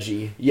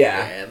Reggie.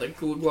 Yeah. Yeah, the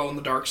glow in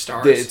the dark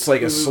stars. It's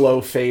like a slow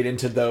fade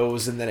into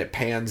those, and then it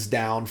pans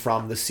down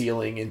from the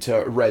ceiling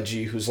into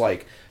Reggie, who's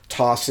like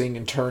tossing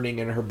and turning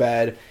in her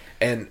bed,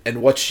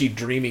 and what's she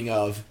dreaming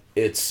of?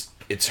 It's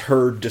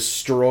her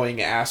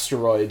destroying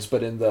asteroids,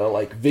 but in the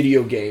like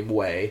video game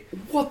way.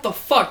 What the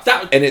fuck?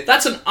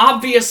 That's an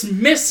obvious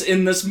miss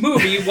in this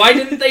movie. Why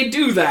didn't they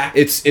do that?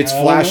 It's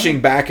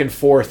flashing back and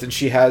forth, and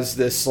she has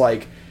this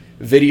like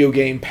video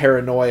game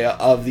paranoia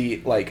of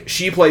the like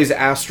she plays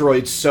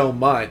asteroids so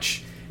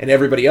much, and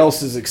everybody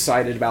else is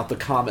excited about the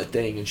comet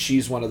thing, and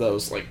she's one of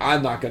those like,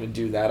 I'm not going to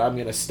do that. I'm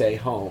going to stay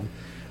home.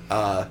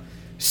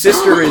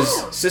 Sister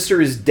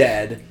is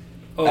dead.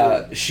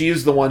 She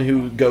is the one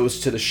who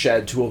goes to the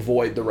shed to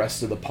avoid the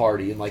rest of the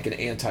party in like an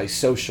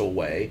antisocial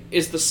way.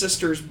 Is the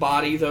sister's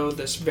body, though,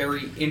 this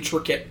very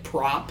intricate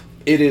prop?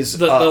 It is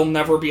that they'll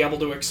never be able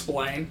to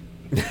explain.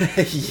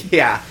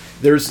 Yeah,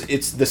 the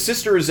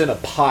sister is in a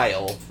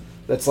pile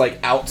that's like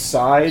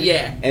outside.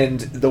 Yeah,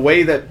 and the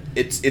way that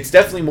it's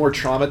definitely more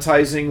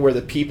traumatizing, where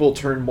the people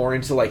turn more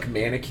into like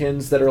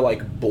mannequins that are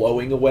like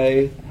blowing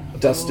away,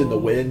 dust in the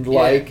wind,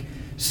 like. Yeah.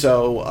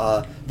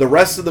 So the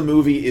rest of the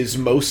movie is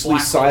mostly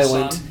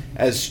silent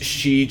as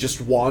she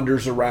just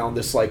wanders around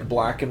this like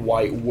black and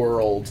white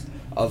world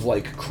of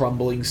like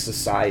crumbling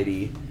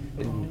society,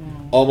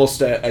 and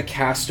almost a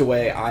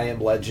Castaway, I Am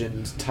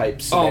Legend type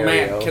scenario. Oh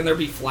man, can there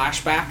be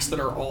flashbacks that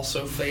are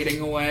also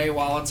fading away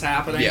while it's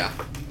happening? Yeah.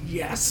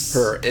 Yes.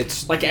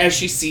 It's like as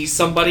she sees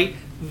somebody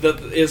that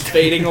is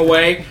fading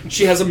away,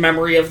 she has a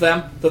memory of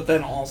them that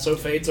then also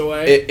fades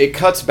away. It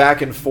cuts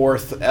back and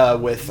forth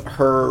with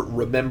her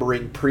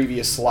remembering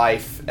previous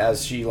life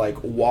as she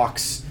like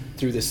walks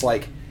through this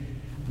like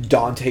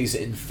Dante's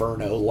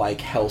Inferno like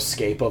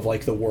hellscape of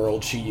like the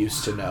world she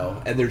used to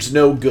know, and there's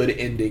no good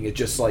ending. It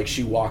just like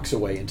she walks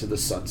away into the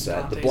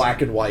sunset, the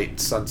black and white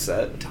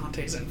sunset.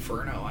 Dante's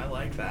Inferno, I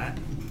like that.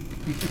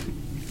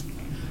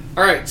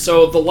 All right,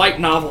 so the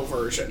light novel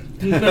version.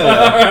 All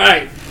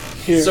right,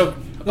 here. So.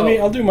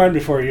 I'll do mine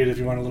before you if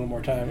you want a little more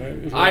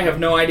time. I have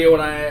no idea what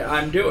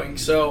I'm doing.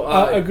 So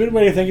a good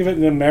way to think of it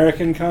in the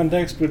American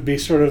context would be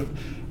sort of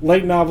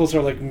light novels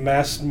are like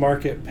mass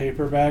market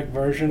paperback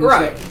versions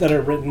that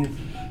are written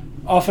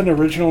often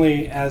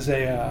originally as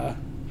a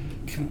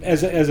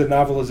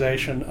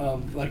novelization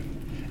of like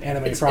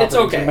anime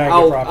properties and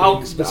manga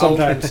properties, but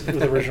sometimes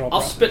with original I'll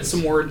properties. spit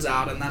some words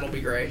out and that'll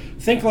be great.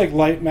 Think like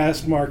light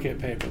mass market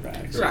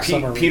paperbacks.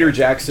 Right. Peter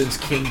Jackson's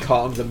King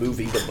Kong the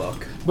movie, the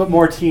book. But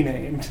more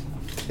T-named.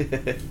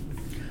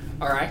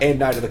 All right. And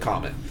Night of the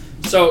Comet.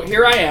 So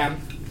here I am,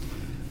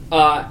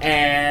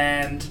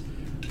 and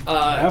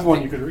I have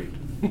one you could read.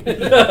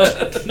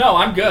 No,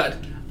 I'm good.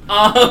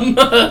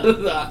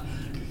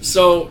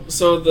 So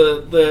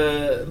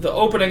the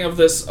opening of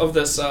this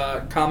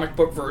comic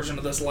book version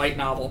of this light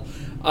novel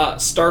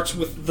starts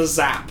with the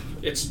zap.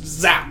 It's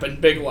zap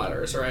in big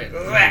letters, right?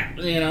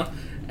 You know,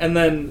 and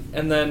then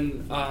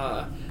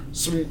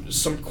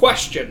some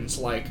questions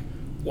like,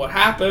 what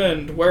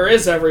happened? Where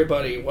is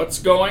everybody? What's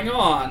going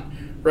on?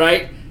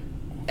 Right?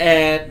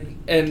 And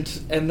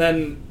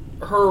then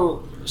her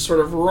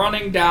sort of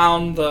running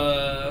down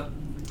the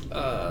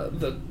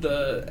abandoned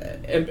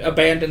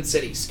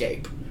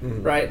cityscape,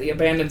 right? The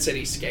abandoned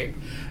cityscape.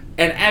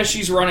 And as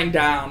she's running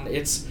down,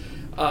 it's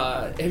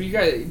do you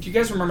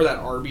guys remember that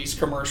Arby's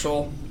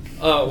commercial?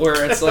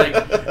 Where it's like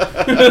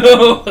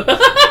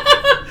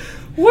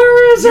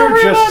where is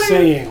everybody? You're just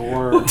saying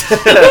words.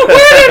 Where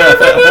did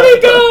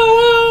everybody go?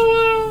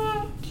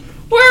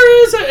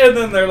 Where is it? And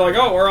then they're like,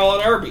 oh, we're all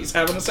at Arby's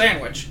having a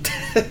sandwich.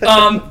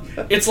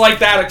 It's like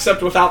that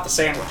except without the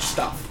sandwich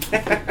stuff.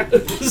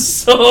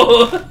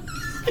 So,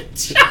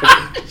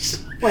 Josh.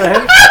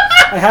 Well,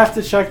 I have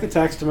to check the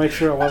text to make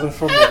sure it wasn't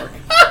from work.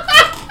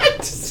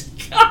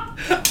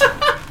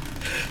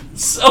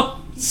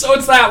 So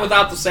it's that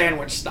without the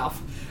sandwich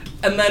stuff.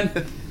 And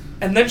then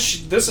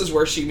this is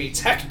where she meets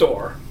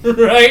Hector,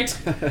 right?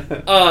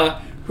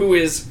 Who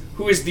is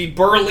the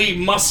burly,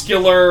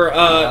 muscular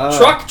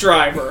truck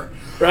driver,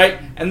 right?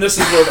 And this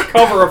is where the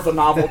cover of the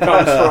novel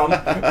comes from,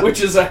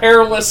 which is a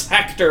hairless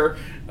Hector.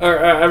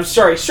 I'm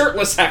sorry,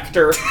 shirtless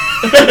Hector.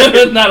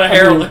 Not a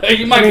hairless.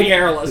 You might be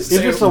hairless.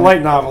 If it's a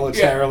light novel, it's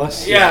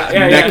hairless.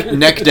 Yeah.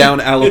 Neck down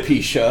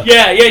alopecia.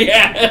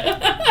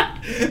 Yeah.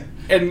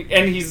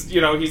 And he's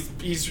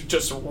he's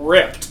just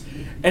ripped,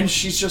 and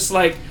she's just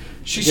like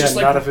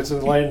not if it's a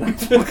light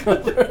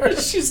novel.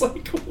 She's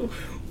like,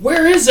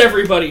 where is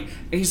everybody?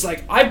 And he's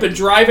like, I've been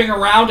driving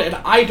around and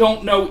I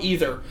don't know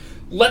either.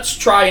 Let's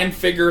try and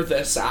figure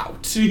this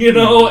out,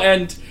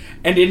 and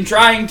in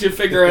trying to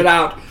figure it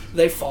out,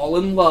 they fall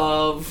in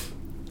love.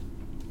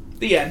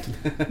 The end.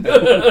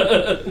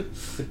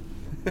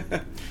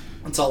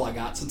 That's all I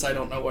got, since I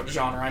don't know what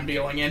genre I'm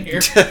dealing in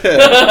here.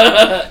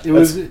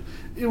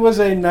 It was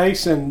a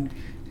nice and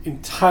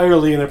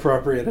entirely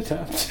inappropriate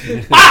attempt.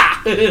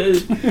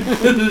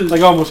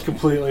 Like almost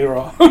completely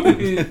wrong.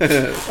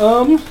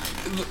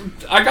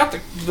 I got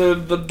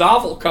the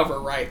novel cover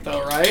right,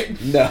 though, right?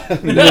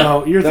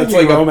 No, you're That's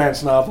thinking like a-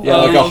 romance novel. Yeah,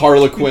 like a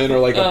Harlequin or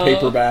like a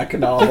paperback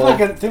novel.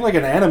 Think like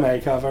an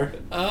anime cover.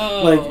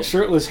 Oh. Like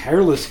shirtless,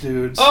 hairless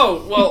dudes.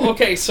 Oh, well,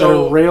 okay, that are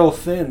so rail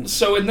thin.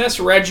 so in this,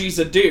 Reggie's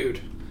a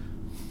dude.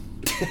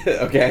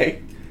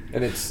 Okay.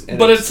 And it's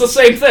the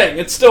same thing.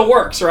 It still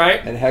works, right?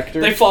 and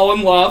Hector. They fall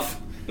in love.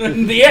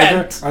 In the Are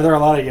end. there a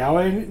lot of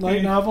yaoi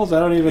light novels? I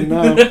don't even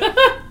know.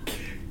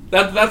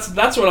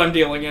 That's what I'm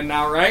dealing in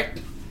now, right?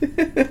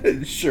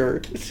 Sure.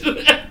 Take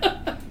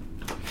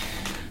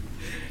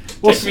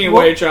me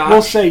away, Josh.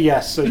 We'll say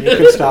yes so you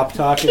can stop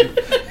talking.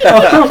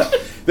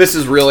 This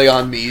is really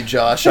on me,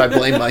 Josh. I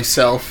blame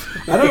myself.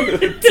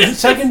 The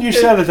second you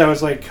said it, I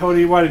was like,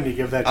 Cody, why didn't you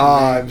give that to me?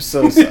 I'm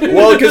so sorry.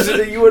 Well, because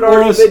you had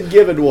already been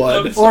given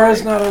one.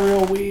 Laura's not a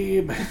real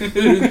weeb.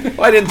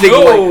 I didn't think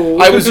No.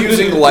 I was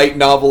using light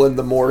novel in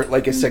the more,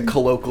 like I said,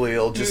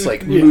 colloquial, just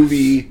like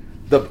movie.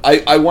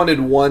 I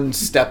wanted one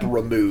step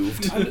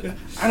removed. I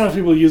don't know if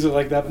people use it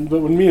like that, but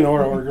when me and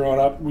Aura were growing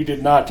up, we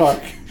did not talk.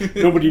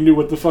 Nobody knew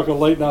what the fuck a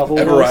light novel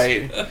was.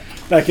 Right.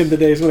 Back in the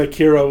days when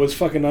Akira was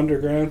fucking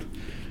underground.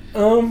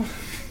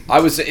 I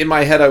was in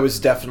my head. I was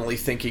definitely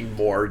thinking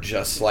more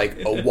just like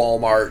a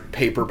Walmart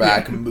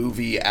paperback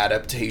movie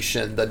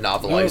adaptation, the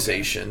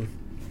novelization.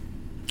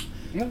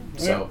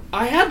 So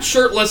I had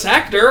shirtless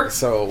Hector.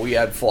 So we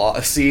had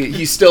flaws. See,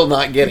 he's still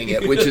not getting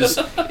it, which is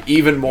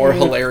even more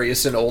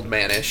hilarious and old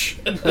manish.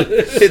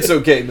 It's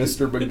okay,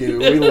 Mr. Magoo.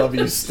 We love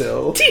you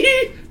still.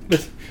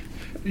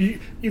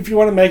 If you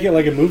want to make it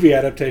like a movie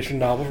adaptation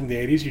novel from the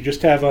 80s, you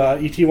just have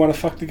E.T. want to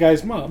fuck the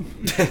guy's mom.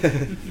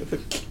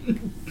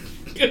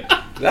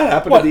 That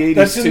happened in the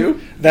 80s too?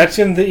 That's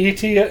in the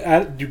E.T.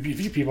 Do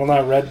you people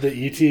not read the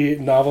E.T.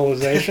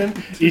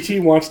 novelization? E.T.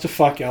 wants to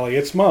fuck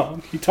Elliot's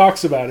mom. He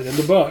talks about it in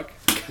the book.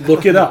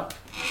 Look it up.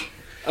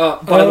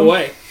 By the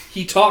way,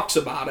 he talks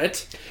about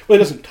it. Well,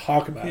 he doesn't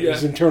talk about it. Yeah.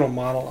 His internal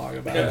monologue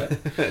about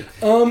it.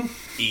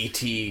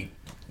 E.T.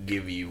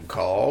 give you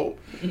call?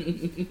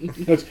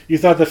 You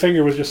thought the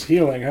finger was just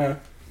healing, huh?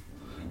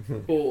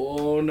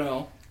 Oh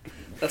no,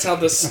 that's how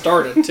this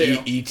started too.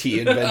 E.T.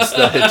 invents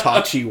the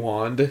Hitachi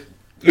wand.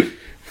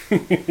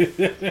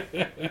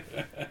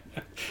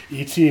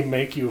 E.T.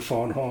 make you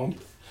phone home.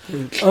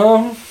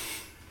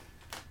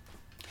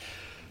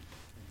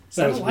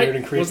 That was weird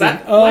and creepy. Was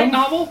that light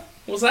novel?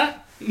 Was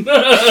that? No,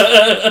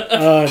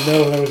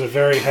 that was a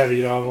very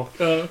heavy novel.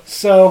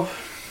 So,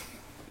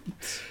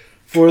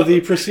 for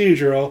the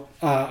procedural,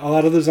 a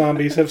lot of the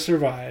zombies have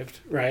survived,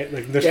 right?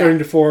 Like they're starting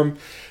to form.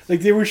 Like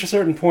they reach a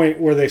certain point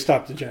where they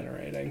stop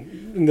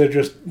degenerating, and they're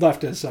just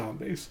left as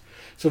zombies.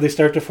 So they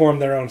start to form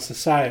their own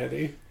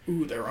society.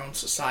 Ooh, their own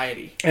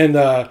society. And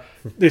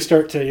they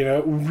start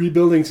to,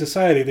 rebuilding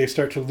society, they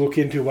start to look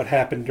into what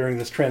happened during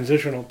this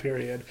transitional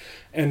period.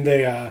 And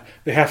they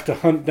have to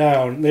hunt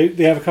down, they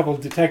have a couple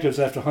of detectives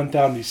that have to hunt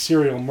down these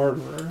serial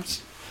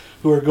murderers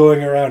who are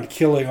going around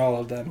killing all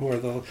of them, who are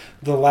the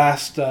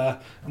last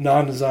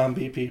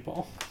non-zombie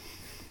people.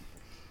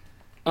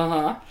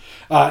 Uh-huh.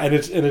 And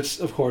it's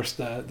of course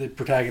the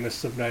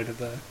protagonists of Night of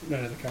the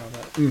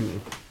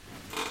Comet.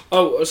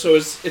 Oh, so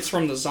it's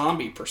from the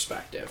zombie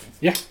perspective.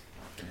 Yeah.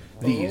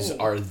 These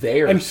are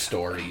their I'm-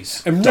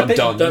 stories. I'm Dun ripping-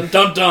 dun. Dun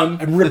dun dun.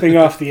 I'm ripping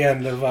off the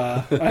end of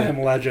I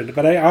Am Legend,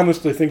 but I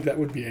honestly think that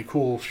would be a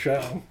cool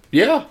show.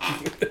 Yeah.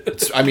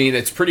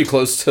 It's pretty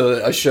close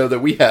to a show that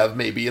we have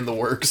maybe in the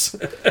works.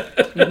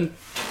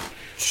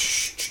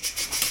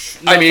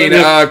 I mean,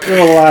 There are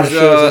a lot of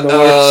shows in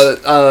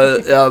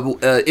the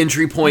works.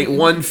 entry point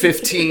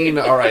 115.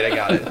 All right, I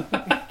got it.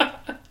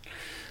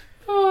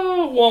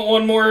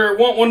 Want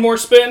one more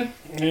spin?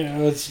 Yeah,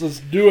 let's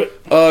do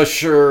it.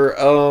 Sure.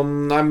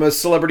 I'm a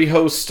celebrity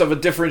host of a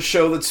different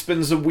show that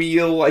spins a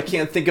wheel. I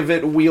can't think of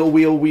it.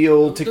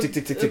 Wheel. Tick, tick,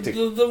 tick, tick, tick, tick.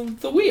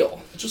 The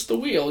wheel. Just the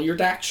wheel. You're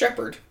Dak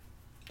Shepard.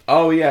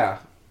 Oh, yeah.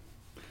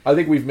 I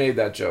think we've made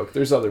that joke.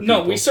 There's other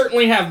people. No, we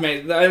certainly have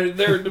made.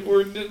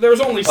 There's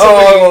only so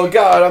Oh, many.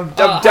 God. I'm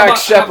how Dak about-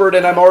 Shepard,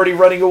 and I'm already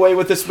running away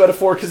with this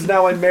metaphor because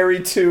now I'm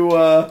married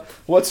to,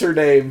 what's her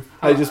name?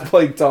 I just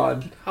blanked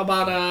on. How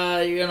about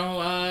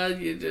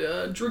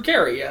Drew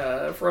Carey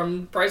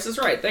from Price is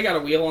Right? They got a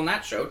wheel on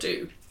that show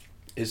too.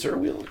 Is there a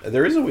wheel?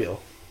 There is a wheel.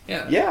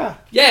 Yeah. Yeah.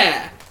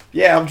 Yeah.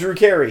 Yeah, I'm Drew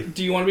Carey.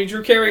 Do you want to be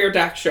Drew Carey or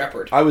Dak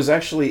Shepard? I was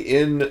actually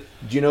in. Do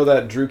you know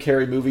that Drew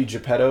Carey movie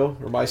Geppetto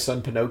or My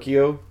Son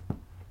Pinocchio?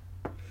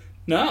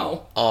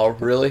 No. Oh,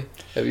 really?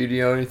 Do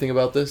you know anything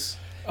about this?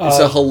 It's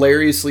a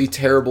hilariously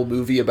terrible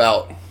movie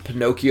about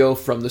Pinocchio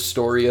from the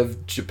story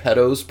of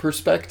Geppetto's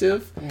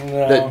perspective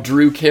No. that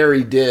Drew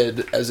Carey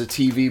did as a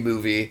TV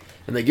movie,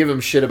 and they give him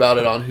shit about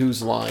it on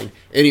Whose Line.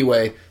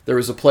 Anyway, there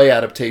was a play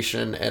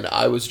adaptation, and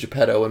I was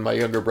Geppetto, and my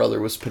younger brother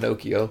was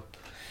Pinocchio.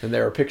 And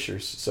there are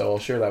pictures, so I'll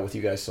share that with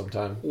you guys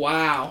sometime.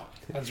 Wow.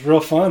 That's real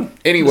fun.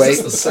 Anyway,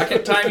 Is this the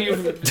second time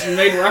you've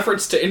made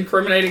reference to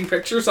incriminating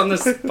pictures on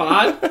this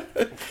pod?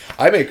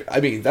 I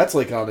mean that's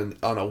like on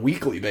a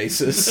weekly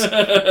basis.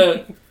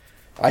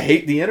 I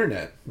hate the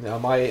internet. Now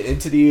my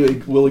entity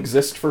will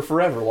exist for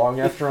forever, long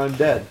after I'm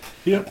dead.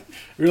 Yep. It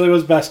really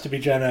was best to be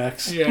Gen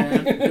X.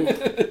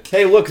 Yeah.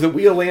 Hey, look, the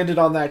wheel landed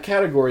on that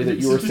category that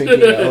you were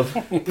thinking of.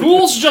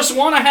 Ghouls just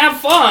want to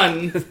have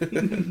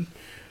fun.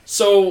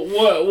 So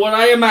what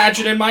I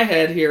imagine in my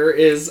head here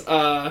is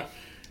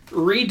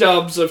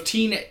redubs of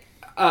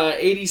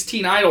 80s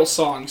teen idol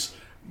songs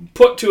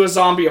put to a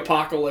zombie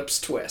apocalypse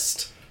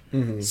twist.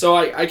 Mm-hmm. So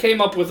I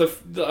came up with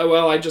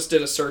I just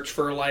did a search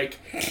for like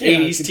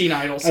 80s teen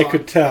idol songs. I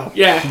could tell.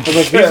 Yeah. I was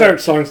like, these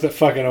aren't songs that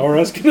fucking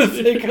Aura's gonna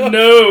think of.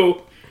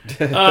 No.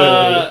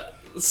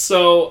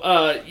 So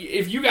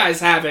if you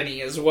guys have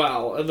any as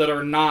well that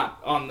are not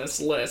on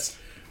this list,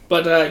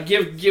 but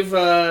give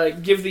the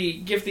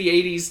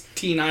 80s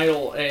teen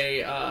idol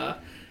a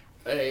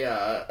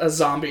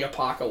zombie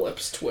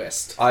apocalypse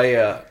twist.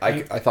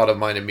 I thought of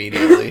mine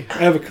immediately. I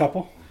have a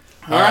couple.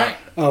 All right.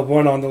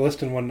 One on the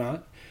list and one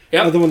not.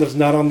 Yep. The other one that's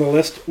not on the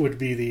list would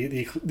be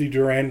the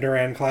Duran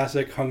Duran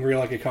classic, Hungry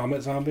Like a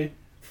Comet Zombie.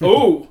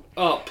 Oh,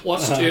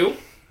 +2.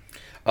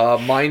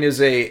 Mine is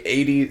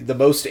the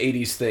most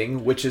 80s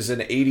thing, which is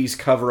an 80s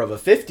cover of a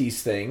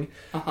 50s thing.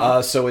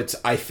 So it's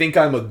I Think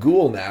I'm a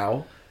Ghoul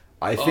Now.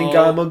 I think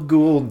I'm a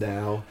ghoul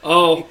now.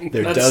 Oh,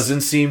 there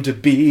doesn't seem to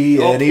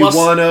be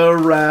anyone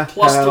around.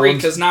 +3,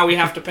 because now we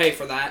have to pay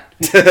for that.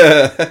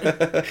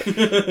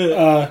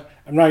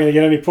 I'm not going to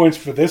get any points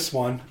for this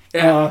one.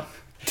 Yeah.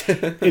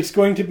 It's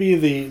going to be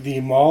the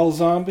mall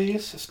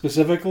zombies,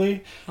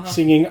 specifically,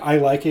 singing I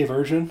Like a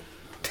Virgin.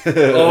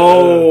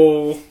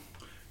 Oh.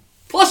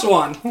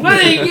 +1.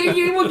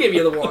 We'll give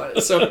you the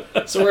one. So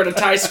we're at a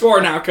tie score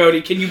now,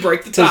 Cody. Can you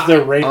break the tie? Because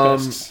they're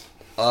rapists.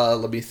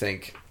 Let me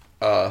think.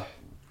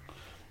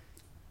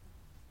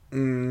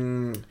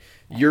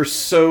 You're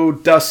so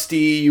dusty,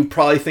 you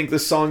probably think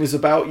this song is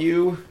about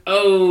you?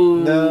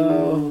 Oh.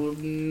 No.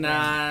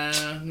 Nah,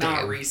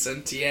 not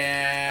recent,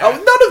 yeah. Oh,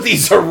 none of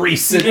these are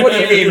recent. What do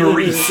you mean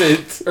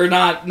recent? Or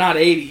not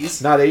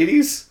 80s. Not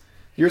 80s?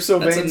 You're So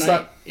Vain?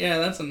 Yeah,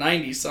 that's a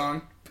 90s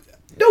song.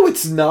 No,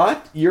 it's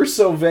not. You're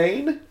So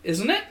Vain?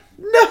 Isn't it?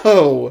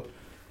 No.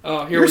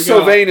 Oh, here You're we go.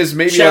 So Vain is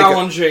maybe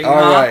challenging. All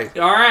right.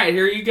 All right,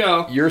 here you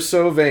go. You're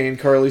So Vain,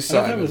 Carly I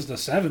thought Simon. that was the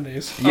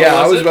 70s. Yeah,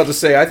 I was it? about to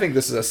say, I think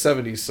this is a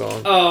 70s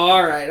song. Oh,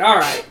 all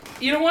right.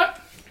 You know what?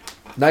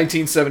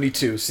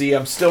 1972. See,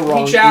 I'm still wrong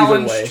He either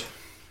challenged. way.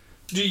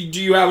 Do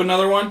you have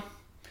another one?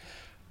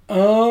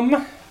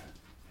 I'm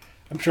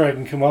sure I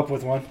can come up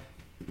with one.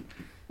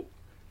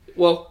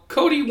 Well,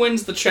 Cody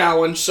wins the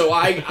challenge, so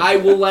I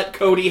will let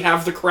Cody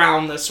have the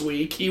crown this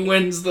week. He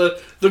wins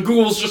the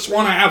Ghouls Just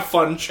Want to Have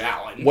Fun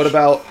challenge. What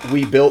about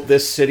We Built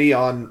This City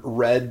on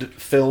Red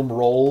Film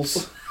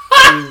Rolls?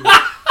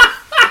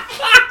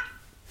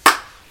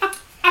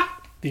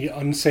 The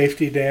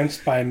Unsafety Dance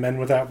by Men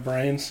Without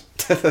Brains.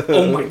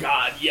 Oh my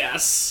god,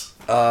 yes.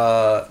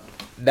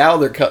 Now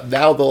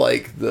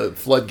the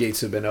floodgates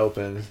have been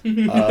open.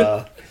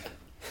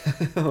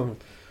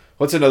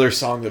 What's another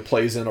song that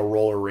plays in a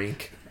roller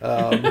rink?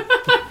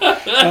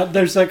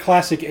 There's that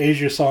classic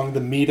Asia song, The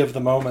Meat of the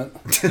Moment.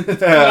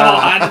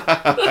 God.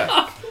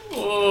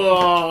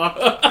 Oh.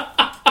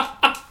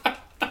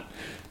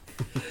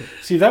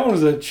 See, that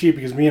one was cheap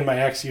because me and my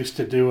ex used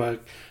to do a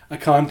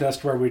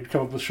contest where we'd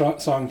come up with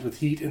songs with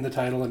heat in the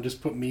title and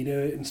just put meat in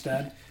it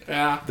instead.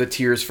 Yeah. The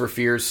Tears for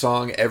Fears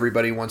song,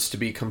 Everybody Wants to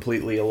Be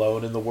Completely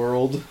Alone in the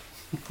World.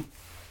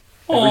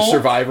 Every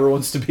survivor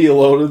wants to be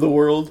alone in the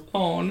world.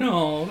 Oh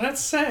no, that's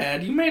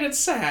sad. You made it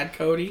sad,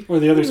 Cody. Or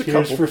the other There's a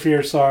Tears couple. for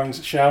Fear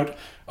songs, shout,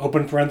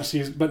 open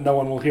parentheses, but no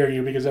one will hear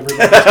you because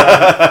everybody's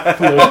got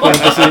close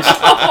parentheses.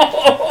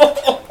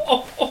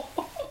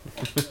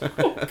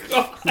 Oh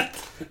god.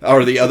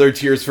 Or the other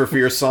Tears for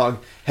Fears song,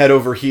 Head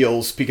Over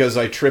Heels, because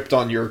I tripped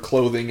on your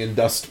clothing and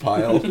dust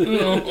pile.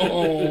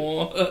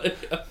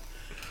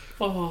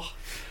 Oh.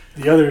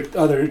 The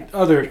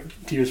other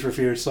Tears for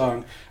Fears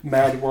song,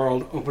 Mad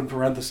World, open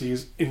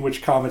parentheses, in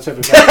which comets have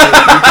evacuated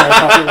the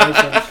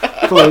entire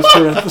population, close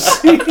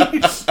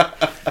parentheses.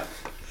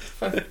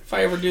 If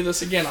I ever do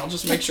this again, I'll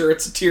just make sure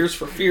it's a Tears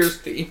for Fears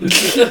theme.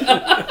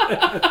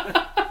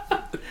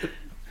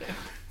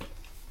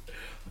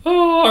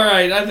 Oh, all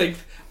right. I think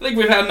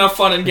we've had enough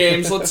fun and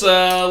games. Let's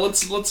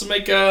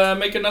make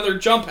another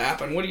jump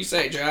happen. What do you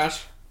say,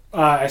 Josh?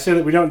 I say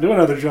that we don't do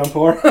another jump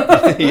or.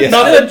 Yeah.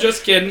 Nothing.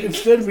 Just kidding.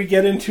 Instead, we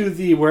get into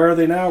the Where Are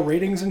They Now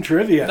ratings and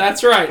trivia.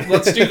 That's right.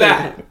 Let's do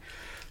that.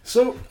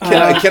 So,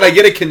 Can I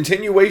get a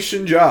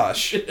continuation,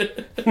 Josh?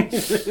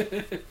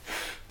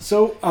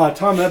 So,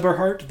 Tom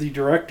Eberhardt, the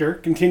director,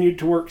 continued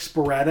to work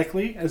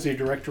sporadically as a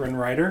director and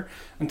writer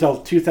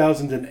until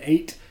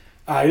 2008.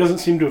 He doesn't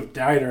seem to have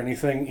died or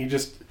anything. He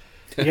has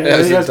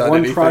done one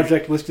anything.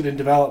 project listed in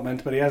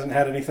development, but he hasn't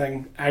had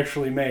anything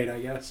actually made,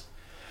 I guess.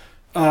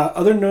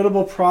 Other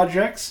notable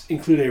projects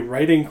include a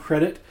writing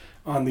credit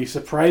on the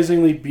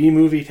surprisingly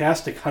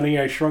B-movie-tastic Honey,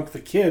 I Shrunk the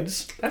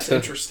Kids, That's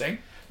interesting.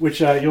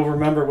 which you'll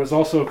remember was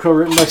also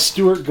co-written by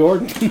Stuart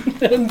Gordon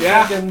and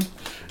Yeah. fucking,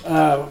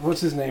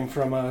 what's his name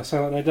from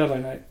Silent Night, Deadly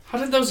Night? How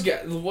did those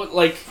guys?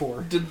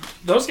 Did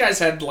those guys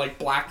had like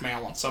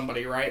blackmail on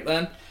somebody right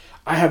then?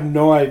 I have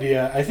no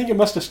idea. I think it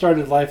must have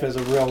started life as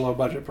a real low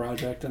budget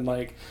project, and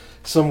like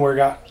somewhere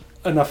got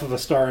enough of a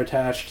star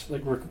attached,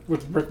 like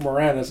with Rick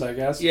Moranis, I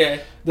guess. Yeah.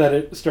 That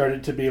it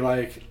started to be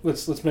like,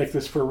 let's make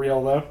this for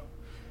real though.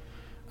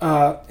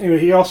 Anyway,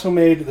 he also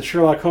made the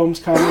Sherlock Holmes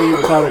comedy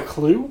Without a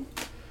Clue,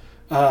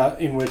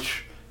 in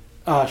which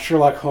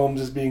Sherlock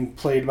Holmes is being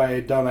played by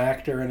a dumb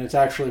actor, and it's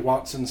actually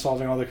Watson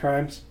solving all the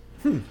crimes.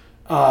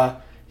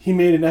 He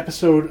made an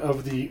episode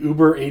of the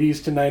Uber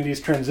 80s to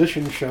 90s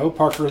transition show,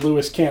 Parker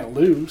Lewis Can't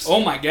Lose. Oh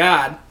my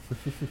god.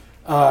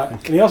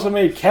 And he also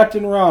made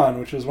Captain Ron,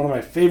 which was one of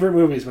my favorite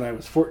movies when I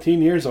was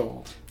 14 years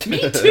old.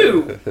 Me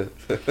too.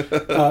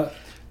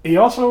 He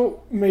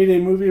also made a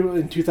movie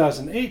in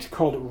 2008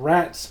 called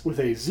Rats with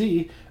a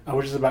Z,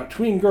 which is about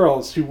tween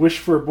girls who wish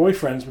for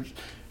boyfriends,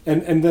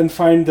 and then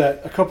find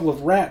that a couple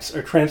of rats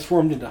are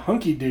transformed into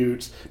hunky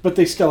dudes, but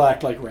they still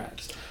act like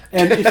rats.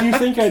 And if you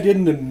think I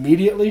didn't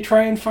immediately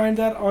try and find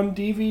that on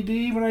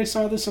DVD when I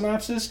saw the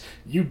synopsis,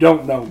 you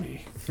don't know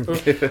me.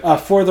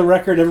 For the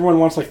record, everyone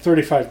wants like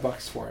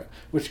 $35 for it,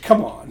 which,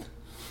 come on.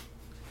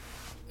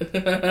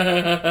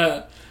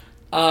 But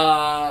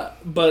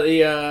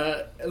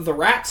the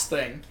rats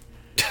thing,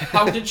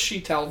 how did she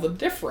tell the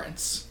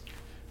difference?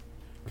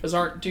 Because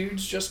aren't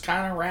dudes just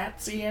kind of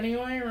ratsy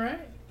anyway,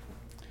 right?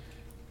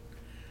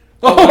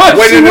 Oh, I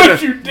Wait, see no, what no.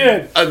 you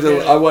did! I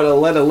want to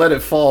let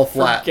it fall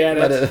flat. Forget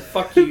Let it.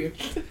 Fuck you.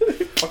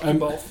 Fuck you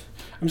both.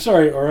 I'm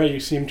sorry, Aura,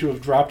 you seem to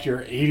have dropped your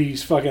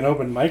 80s fucking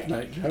open mic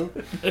night joke.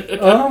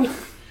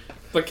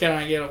 But can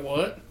I get a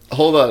what?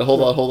 Hold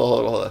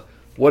on.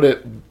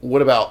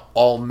 What about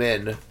all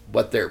men,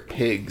 but they're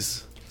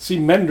pigs? See,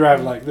 men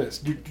drive like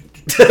this.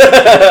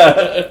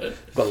 But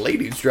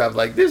ladies drive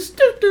like this.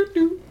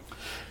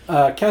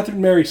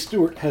 Catherine Mary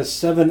Stewart has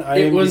 7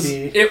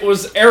 IMDb. It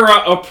was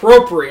era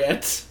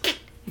appropriate.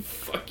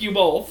 Fuck you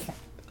both.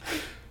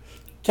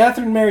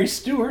 Catherine Mary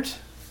Stewart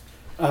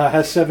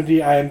has 70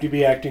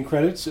 IMDb acting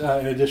credits,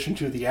 in addition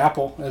to The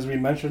Apple, as we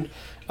mentioned.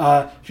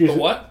 The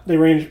what? They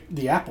range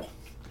the Apple,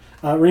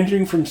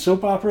 ranging from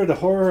soap opera to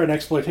horror and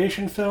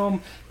exploitation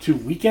film to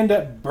Weekend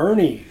at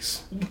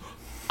Bernie's.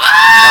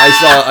 I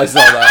saw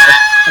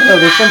that. I know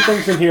there's some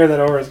things in here that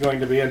Aura is going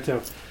to be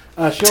into.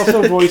 She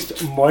also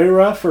voiced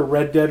Moira for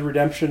Red Dead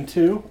Redemption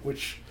 2,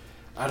 which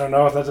I don't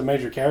know if that's a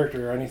major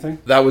character or anything.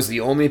 That was the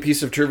only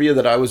piece of trivia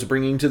that I was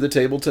bringing to the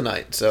table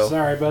tonight. So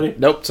Sorry, buddy.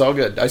 Nope, it's all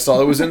good. I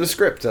saw it was in the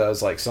script. I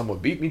was like, someone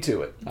beat me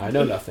to it. I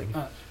know nothing.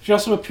 She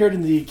also appeared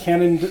in the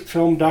Canon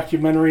film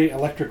documentary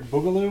Electric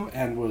Boogaloo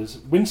and was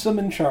winsome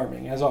and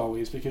charming, as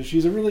always, because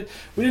she's a really...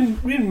 We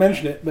didn't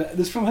mention it, but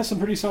this film has some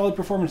pretty solid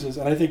performances,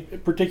 and I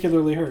think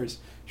particularly hers.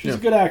 She's a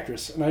good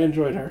actress, and I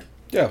enjoyed her.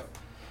 Yeah.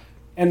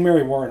 And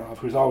Mary Warrenoff,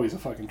 who's always a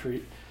fucking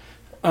treat.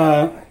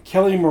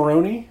 Kelly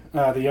Maroney,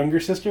 the younger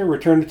sister,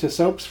 returned to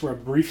soaps for a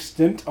brief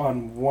stint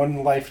on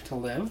One Life to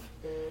Live,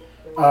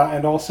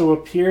 and also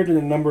appeared in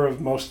a number of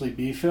mostly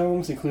B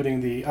films,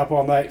 including the Up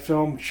All Night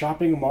film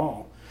Shopping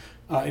Mall.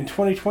 In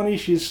 2020,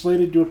 she's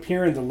slated to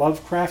appear in the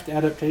Lovecraft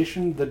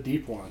adaptation The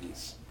Deep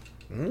Ones.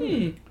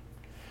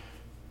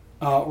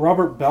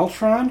 Robert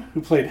Beltran,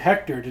 who played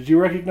Hector, did you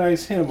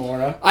recognize him,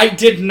 Aura? I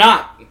did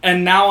not,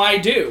 and now I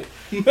do.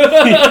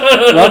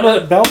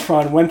 Robert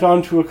Beltran went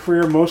on to a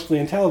career mostly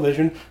in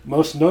television,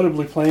 most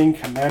notably playing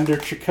Commander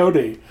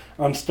Chakotay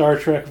on Star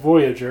Trek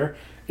Voyager.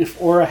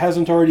 If Aura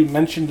hasn't already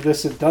mentioned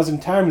this a dozen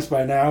times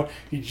by now,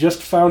 he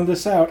just found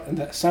this out, and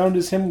that sound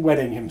is him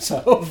wetting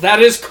himself. That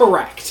is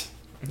correct.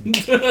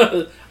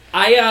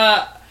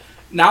 Now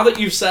that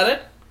you've said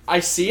it, I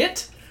see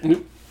it.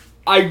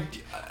 I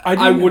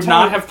would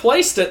not have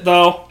placed it,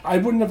 though. I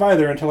wouldn't have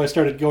either until I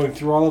started going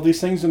through all of these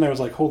things, and I was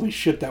like, holy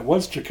shit, that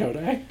was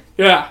Chakotay.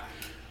 Yeah.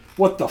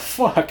 What the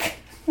fuck?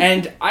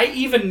 And I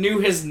even knew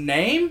his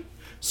name,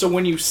 so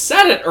when you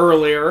said it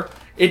earlier,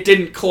 it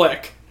didn't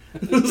click.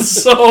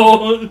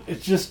 So...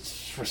 It's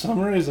just, for some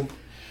reason.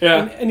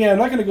 Yeah. And yeah, I'm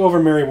not going to go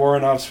over Mary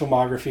Warrenoff's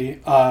filmography.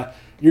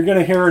 You're going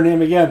to hear her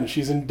name again.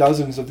 She's in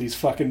dozens of these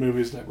fucking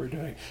movies that we're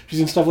doing. She's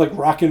in stuff like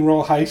Rock and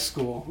Roll High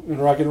School and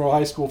Rock and Roll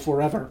High School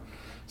Forever.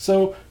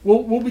 So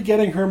we'll be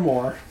getting her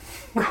more.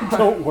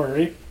 Don't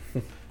worry.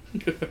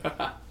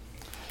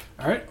 All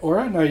right,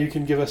 Aura, now you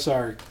can give us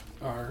our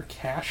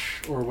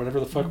cash or whatever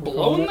the fuck we're calling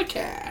Blowing the it.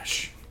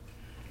 cash.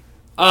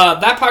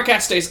 That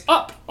Podcast Stays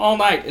Up All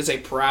Night is a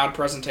proud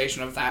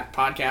presentation of That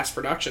Podcast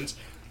Productions.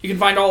 You can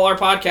find all our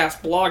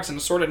podcast blogs and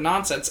assorted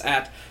nonsense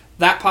at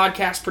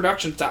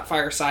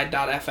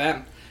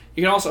thatpodcastproductions.fireside.fm.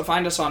 You can also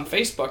find us on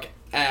Facebook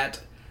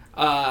at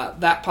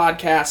That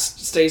Podcast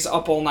Stays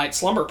Up All Night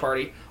Slumber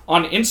Party,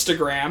 on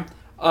Instagram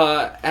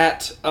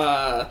at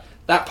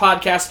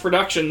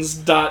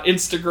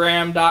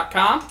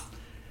thatpodcastproductions.instagram.com.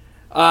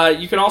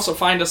 You can also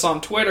find us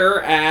on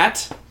Twitter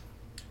at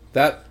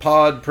That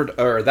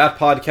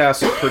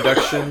podcast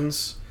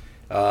productions,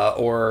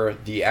 or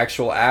the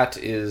actual @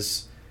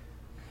 is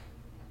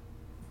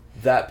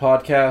that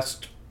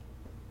podcast.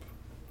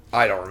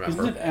 I don't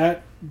remember. Isn't it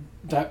at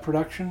That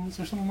Productions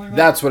or something like that?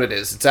 That's what it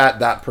is. It's at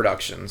That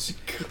Productions.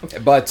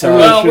 But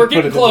Well, should we're put it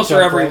getting in the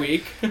closer every template.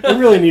 week. I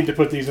really need to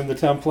put these in the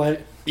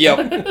template.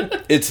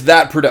 yep, it's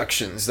That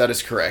Productions. That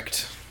is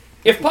correct.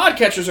 If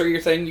podcatchers are your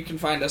thing, you can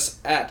find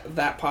us at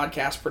That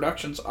Podcast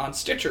Productions on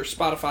Stitcher,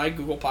 Spotify,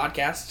 Google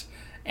Podcasts,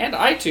 and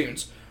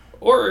iTunes.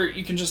 Or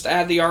you can just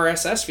add the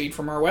RSS feed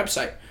from our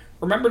website.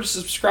 Remember to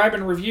subscribe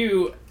and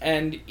review,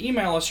 and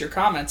email us your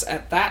comments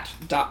at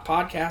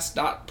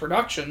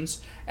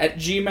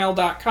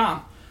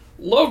that.podcast.productions@gmail.com.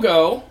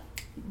 Logo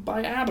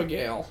by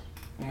Abigail.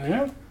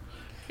 Yeah.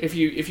 If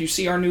you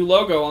see our new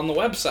logo on the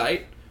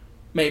website,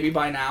 maybe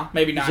by now,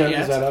 maybe not yet.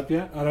 Is that up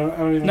yet? I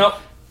don't even. Nope.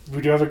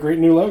 We do have a great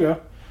new logo.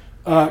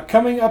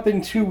 Coming up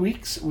in 2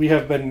 weeks, we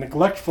have been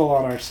neglectful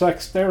on our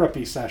sex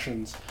therapy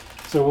sessions.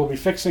 So we'll be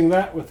fixing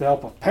that with the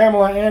help of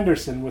Pamela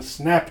Anderson with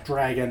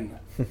Snapdragon.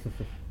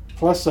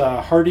 Plus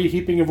a hearty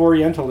heaping of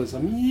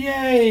Orientalism.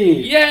 Yay!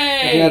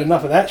 Yay! We had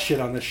enough of that shit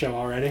on this show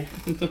already.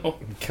 No.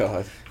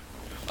 God.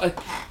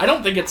 I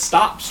don't think it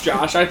stops,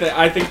 Josh.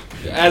 I think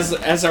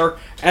as our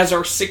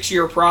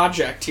 6-year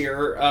project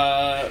here,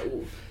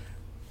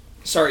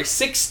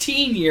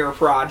 16-year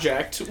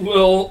project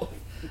will.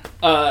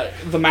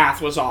 The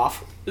math was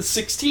off. The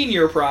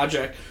 16-year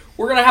project.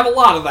 We're gonna have a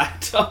lot of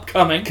that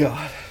upcoming.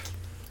 God.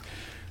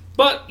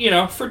 But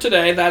for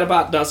today, that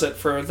about does it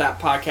for That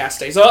Podcast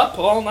Stays Up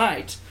All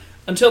Night.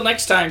 Until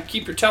next time,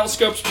 keep your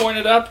telescopes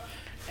pointed up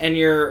and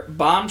your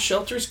bomb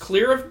shelters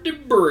clear of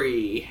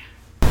debris.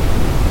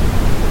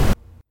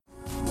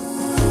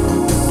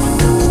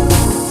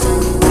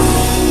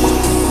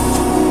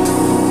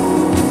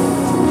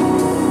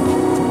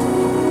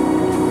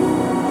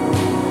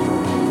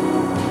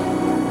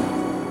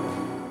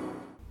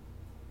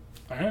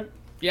 Alright.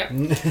 Yeah.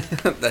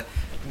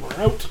 We're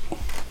out.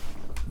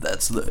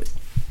 That's the...